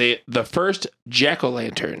as the first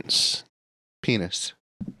jack-o'-lanterns? Penis.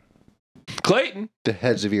 Clayton. The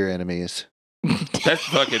heads of your enemies. That's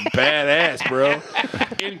fucking badass, bro.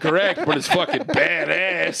 Incorrect, but it's fucking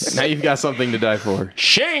badass. Now you've got something to die for.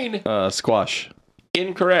 Shane. Squash.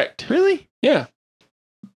 Incorrect. Really? Yeah.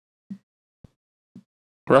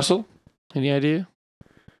 Russell, any idea?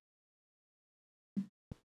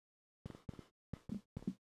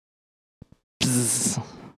 Bzz.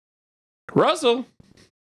 Russell.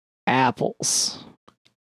 Apples.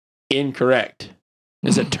 Incorrect.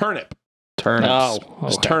 It's a turnip. Turnips. Oh,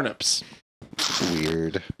 It's okay. turnips.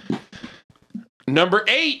 Weird. Number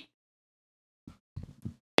 8.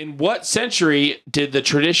 In what century did the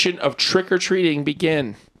tradition of trick-or-treating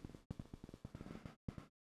begin?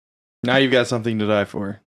 Now you've got something to die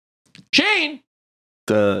for. Shane.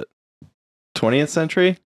 The 20th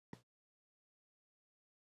century?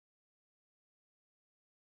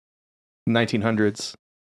 1900s.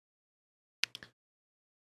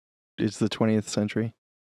 It's the 20th century.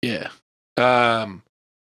 Yeah.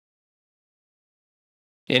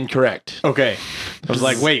 Incorrect. Okay. I was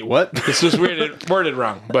like, wait, what? This was worded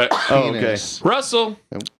wrong, but Oh, okay. Penis. Russell.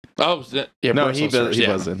 Nope. Oh, yeah. No, Russell's he first,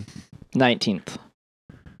 yeah. wasn't. 19th.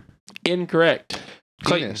 Incorrect.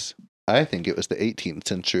 Clayton. Penis. I think it was the 18th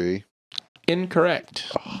century.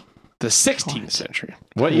 Incorrect. The 16th century.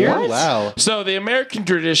 What year? Oh, wow. So the American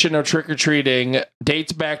tradition of trick-or-treating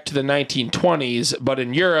dates back to the 1920s, but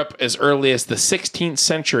in Europe, as early as the 16th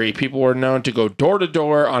century, people were known to go door to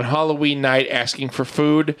door on Halloween night asking for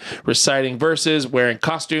food, reciting verses, wearing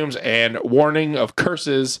costumes, and warning of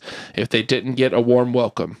curses if they didn't get a warm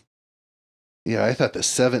welcome. Yeah, I thought the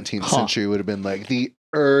 17th century would have been like the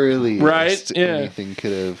earliest Right? Yeah. anything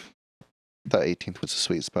could have. I thought 18th was a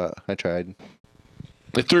sweet spot. I tried.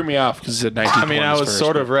 It threw me off because it said 1920s I mean, I was first,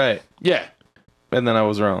 sort but- of right, Yeah. and then I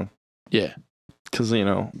was wrong. Yeah. Because, I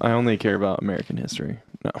only care about American history.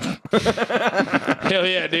 No. Hell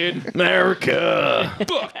yeah, dude. America.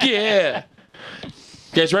 Fuck yeah. You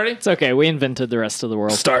guys ready? It's okay. We invented the rest of the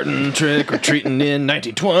world. Starting trick or treating in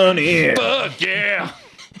 1920. Fuck yeah.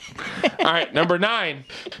 All right, number 9.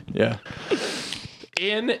 Yeah.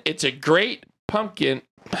 In It's a Great Pumpkin.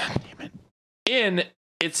 Damn it. In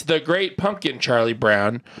It's the Great Pumpkin, Charlie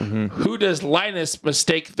Brown. Mm-hmm. Who does Linus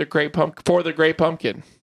mistake for the Great Pumpkin?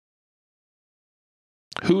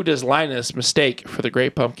 Who does Linus mistake for the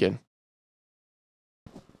Great Pumpkin?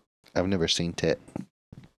 I've never seen it.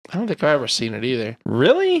 I don't think I've ever seen it either.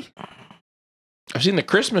 Really? I've seen the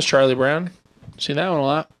Christmas Charlie Brown. Seen that one a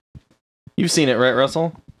lot. You've seen it, right,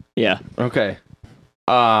 Russell? Yeah. Okay.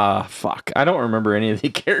 Fuck. I don't remember any of the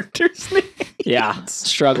characters' names. Yeah.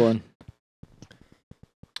 Struggling.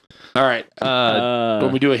 All right.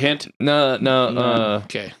 When we do a hint. No.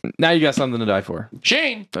 Okay. Now you got something to die for.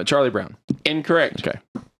 Shane. Charlie Brown. Incorrect. Okay.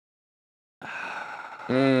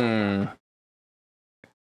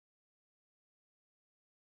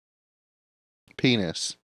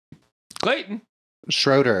 Penis. Clayton.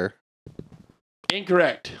 Schroeder.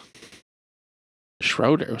 Incorrect.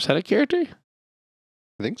 Schroeder. Was that a character?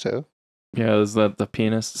 I think so. Yeah, is that the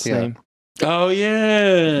pianist's Yeah. name? Oh,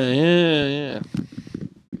 yeah.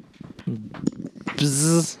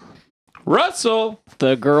 Bzz. Russell.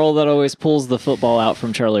 The girl that always pulls the football out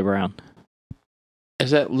from Charlie Brown.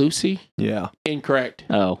 Is that Lucy? Yeah. Incorrect.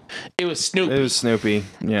 Oh. It was Snoopy. It was Snoopy.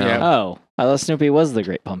 Yeah. Yeah. Oh. I thought Snoopy was the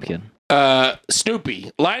Great Pumpkin.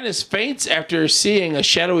 Snoopy. Linus faints after seeing a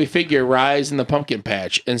shadowy figure rise in the pumpkin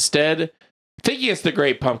patch. Instead, thinking it's the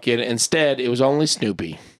Great Pumpkin, it was only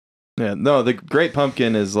Snoopy. Yeah. No, the Great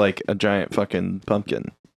Pumpkin is like a giant fucking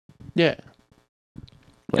pumpkin. Yeah.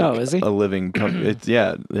 Like Oh, is he? a living pumpkin?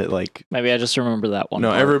 Maybe I just remember that one. No,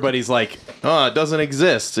 part. everybody's like, oh, it doesn't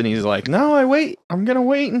exist. And he's like, no, I'm going to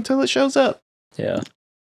wait until it shows up. Yeah.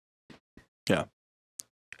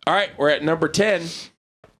 All right, we're at number 10.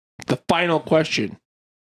 The final question.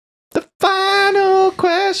 The final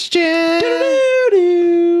question.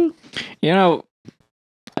 You know,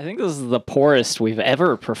 I think this is the poorest we've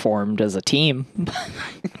ever performed as a team.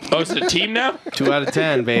 Oh, it's a team now? 2 out of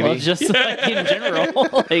 10, baby. Well, just like in general.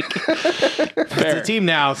 Like, It's a team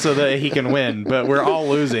now so that he can win, but we're all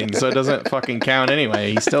losing, so it doesn't fucking count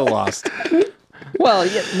anyway. He still lost. well,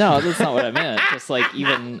 yeah, no, that's not what I meant. Just like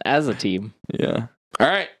even as a team. Yeah. All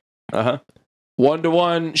right. Uh-huh.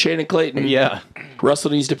 1-1, Shane and Clayton. Yeah. Russell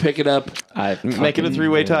needs to pick it up. Make it a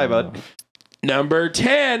 3-way tie, bud. Number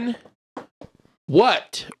 10.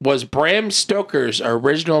 What was Bram Stoker's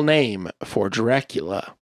original name for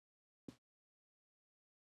Dracula?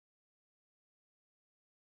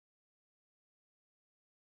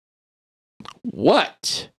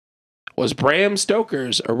 What was Bram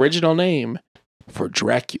Stoker's original name for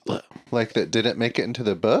Dracula? Like that didn't make it into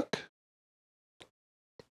the book?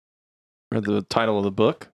 Or the title of the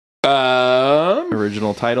book? Original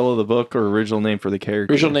Original title of the book or original name for the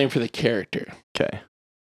character? name for the character. Okay.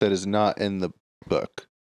 That is not in the book.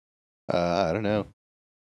 I don't know.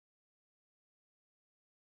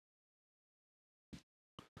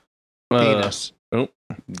 Penis.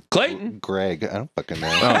 Clayton. Greg. I don't fucking know.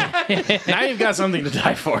 Oh. Now you've got something to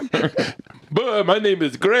die for. But my name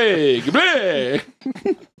is Greg.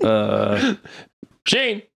 Blah.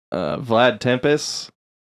 Shane. Vlad Tempest.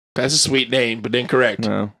 That's a sweet name, but incorrect.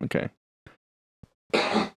 No, okay.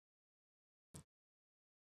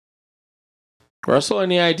 Russell,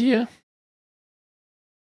 any idea?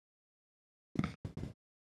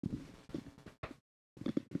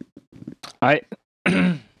 I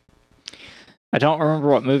don't remember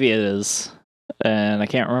what movie it is, and I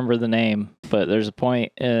can't remember the name, but there's a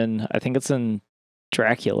point in, I think it's in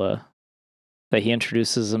Dracula, that he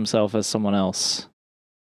introduces himself as someone else.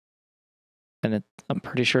 And I'm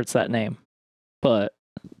pretty sure it's that name, but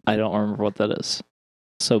I don't remember what that is.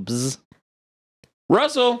 So, bzz.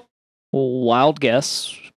 Russell. Wild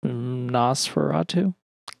guess, Nosferatu?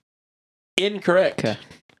 Incorrect. Okay.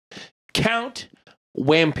 Count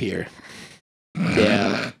Wampir.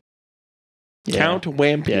 Yeah. Count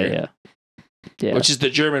Wampir. Yeah. Yeah. which is the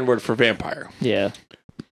German word for vampire. Yeah.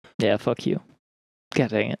 Yeah, fuck you. God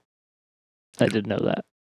dang it. I did know that.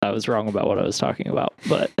 I was wrong about what I was talking about,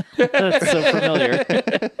 but that's so familiar.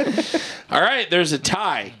 All right, there's a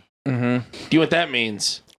tie. Mm-hmm. Do you know what that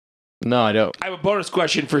means? No, I don't. I have a bonus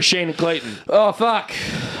question for Shane and Clayton. Oh, fuck.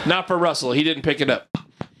 Not for Russell. He didn't pick it up.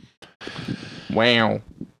 Wow.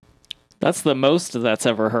 That's the most that's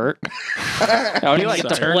ever hurt. I don't even get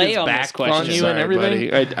to turned play his on this back question. on you Sorry, and everything?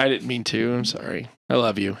 buddy. I didn't mean to. I'm sorry. I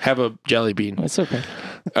love you. Have a jelly bean. It's okay.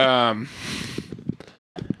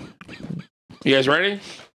 You guys ready?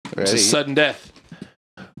 It's a sudden death.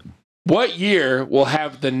 What year will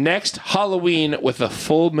have the next Halloween with a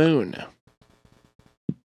full moon?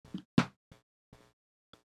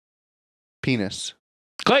 Penis.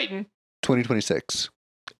 Clayton. 2026.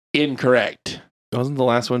 Incorrect. Wasn't the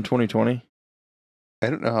last one 2020? I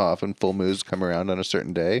don't know how often full moons come around on a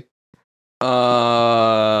certain day.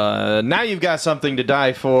 Now you've got something to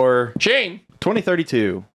die for. Shane.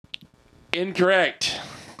 2032. Incorrect.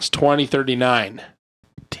 It's 2039.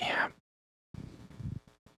 Damn.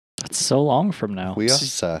 That's so long from now. We all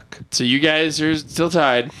suck. So you guys are still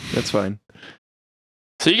tied. That's fine.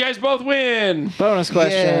 So you guys both win. Bonus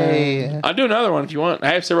question. Yay. I'll do another one if you want.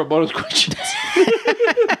 I have several bonus questions.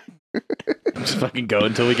 Just fucking go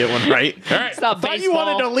until we get one right. All right. It's not Thought you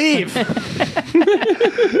baseball. wanted to leave.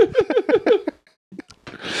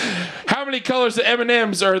 How many colors of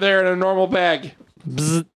M&Ms are there in a normal bag?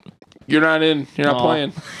 Bzz. You're not in. You're not Aw.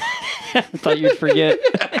 playing. Thought you'd forget.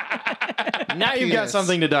 Now you've got Penis.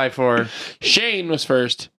 something to die for. Shane was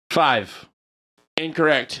first. 5.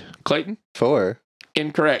 Incorrect. Clayton? 4.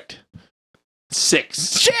 Incorrect.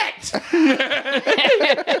 6. Shit!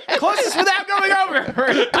 Closest without going over.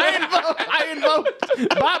 I invoked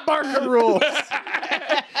Bob Barker rules.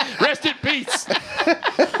 Rest in peace.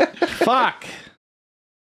 Fuck.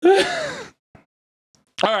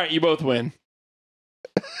 All right, you both win.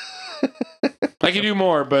 I can do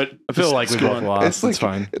more, but I feel like we Let's go both on. lost. It's like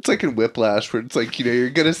fine. It's like in Whiplash, where it's like, you know, you're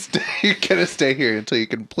gonna stay here until you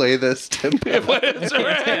can play this tempo. That's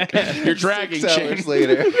right. You're dragging 6 Shane. hours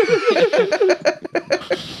later.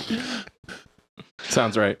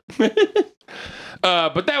 Sounds right.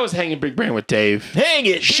 But that was Hanging Big Brain with Dave. Hang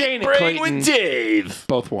it, Shane and Brain Clayton. with Dave.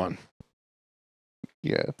 Both won.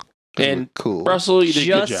 Yeah. And cool. Russell, you did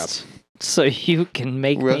a good job. Just so you can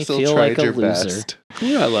make Russell me feel tried like a your loser. best.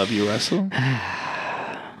 Yeah, I love you, Russell.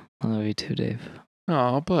 I love you too, Dave.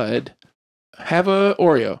 Oh, bud. Have a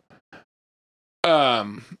Oreo.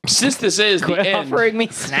 Since this is the Quit end. offering me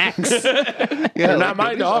snacks. They're not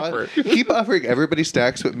mine to nobody's offer. Keep offering everybody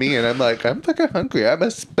snacks with me, and I'm like, I'm fucking hungry. I'm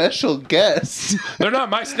a special guest. They're not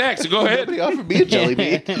my snacks, so go ahead. Nobody offered me a jelly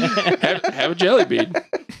bean. Have a jelly bean.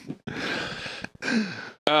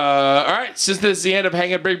 All right, since this is the end of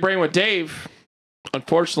Hanging Big Brain with Dave,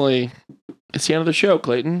 unfortunately, it's the end of the show,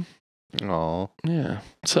 Clayton. Aw. Yeah,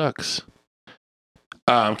 it sucks.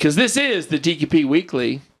 Because this is the DQP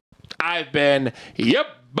Weekly. I've been, yep,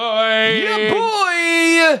 boy. Yeah,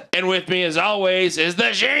 boy. And with me, as always, is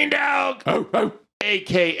the Shane Dog,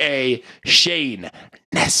 a.k.a. Shane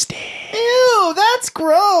Nasty. Ew, that's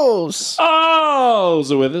gross.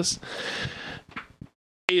 Also with us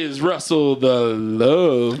is Russell the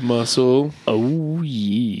Love Muscle, Oh,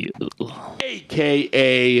 yeah.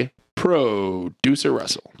 a.k.a. Producer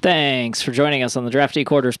Russell. Thanks for joining us on the Drafty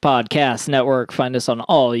Quarters Podcast Network. Find us on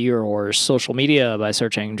all your social media by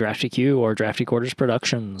searching Drafty Q or Drafty Quarters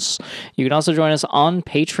Productions. You can also join us on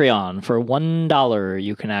Patreon. For $1,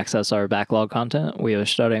 you can access our backlog content. We are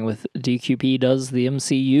starting with DQP Does the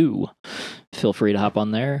MCU. Feel free to hop on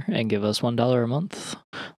there and give us $1 a month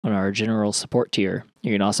on our general support tier.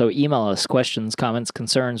 You can also email us questions, comments,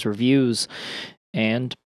 concerns, reviews,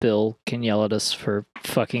 and Bill can yell at us for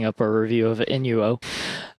fucking up our review of Inuo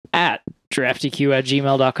at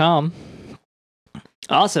draftyq@gmail.com.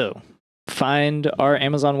 Also, find our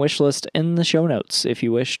Amazon wish list in the show notes if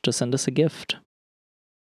you wish to send us a gift.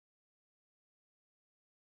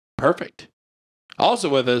 Perfect. Also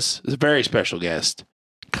with us is a very special guest,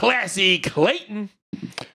 Classy Clayton.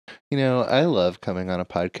 You know, I love coming on a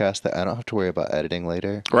podcast that I don't have to worry about editing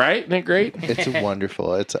later. Right? Isn't that great? It's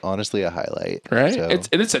wonderful. It's honestly a highlight. Right? So,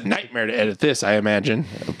 It's a nightmare to edit this, I imagine.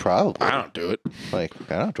 probably. I don't do it. Like,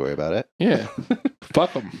 I don't have to worry about it. Yeah.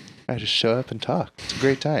 Fuck them. I just show up and talk. It's a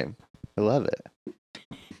great time. I love it.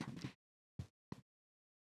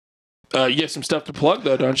 You have some stuff to plug,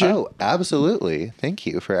 though, don't you? Oh, absolutely. Thank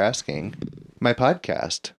you for asking. My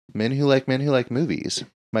podcast, Men Who Like Movies.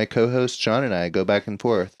 My co-host John and I go back and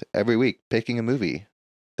forth every week picking a movie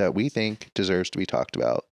that we think deserves to be talked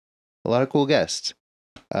about. A lot of cool guests.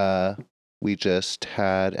 we just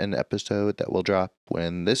had an episode that will drop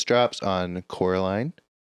when this drops on Coraline.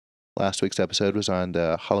 Last week's episode was on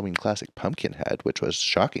the Halloween classic Pumpkinhead, which was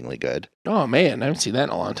shockingly good. Oh, man. I haven't seen that in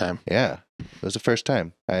a long time. Yeah. It was the first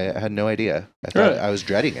time. I had no idea. I thought Really? I was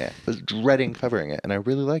dreading it. I was dreading covering it, and I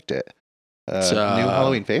really liked it. New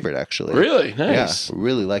Halloween favorite, actually. Really? Nice. Yeah,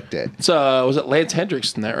 really liked it. It's, was it Lance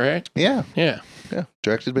Hendrickson, that right? Yeah, Yeah. yeah.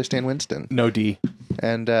 Directed by Stan Winston. No D.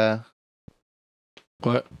 And,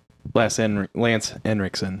 What? Lance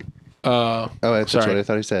Henriksen. that's what Sorry. I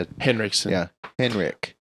thought he said. Henriksen. Yeah,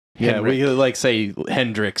 Henrik. Yeah, Henrik. we like say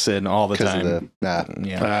Hendrickson all the Because time. of the,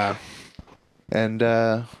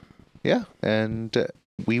 Yeah. And,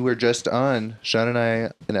 we were just on, Sean and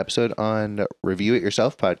I, an episode on Review It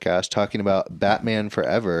Yourself podcast talking about Batman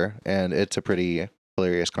Forever, and it's a pretty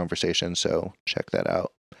hilarious conversation, so check that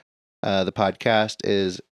out. The podcast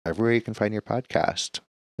is everywhere you can find your podcast,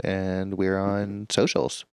 and we're on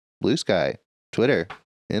socials, Blue Sky, Twitter,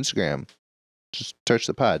 Instagram. Just search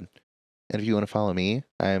the pod. And if you want to follow me,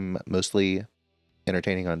 I'm mostly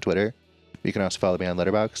entertaining on Twitter. You can also follow me on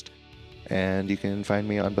Letterboxd. And you can find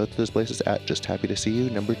me on both of those places at Just Happy to See You,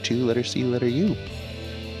 number 2, letter C, letter U.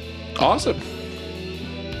 Awesome.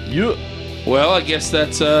 Yeah. Well, I guess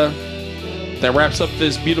that wraps up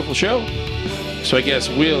this beautiful show. So I guess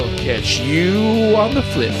we'll catch you on the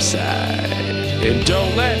flip side. And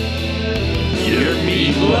don't let your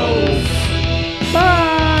meat loaf.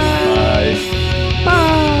 Bye. Bye.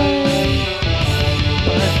 Bye.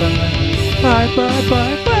 Bye. Bye. Bye.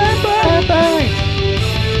 Bye. Bye.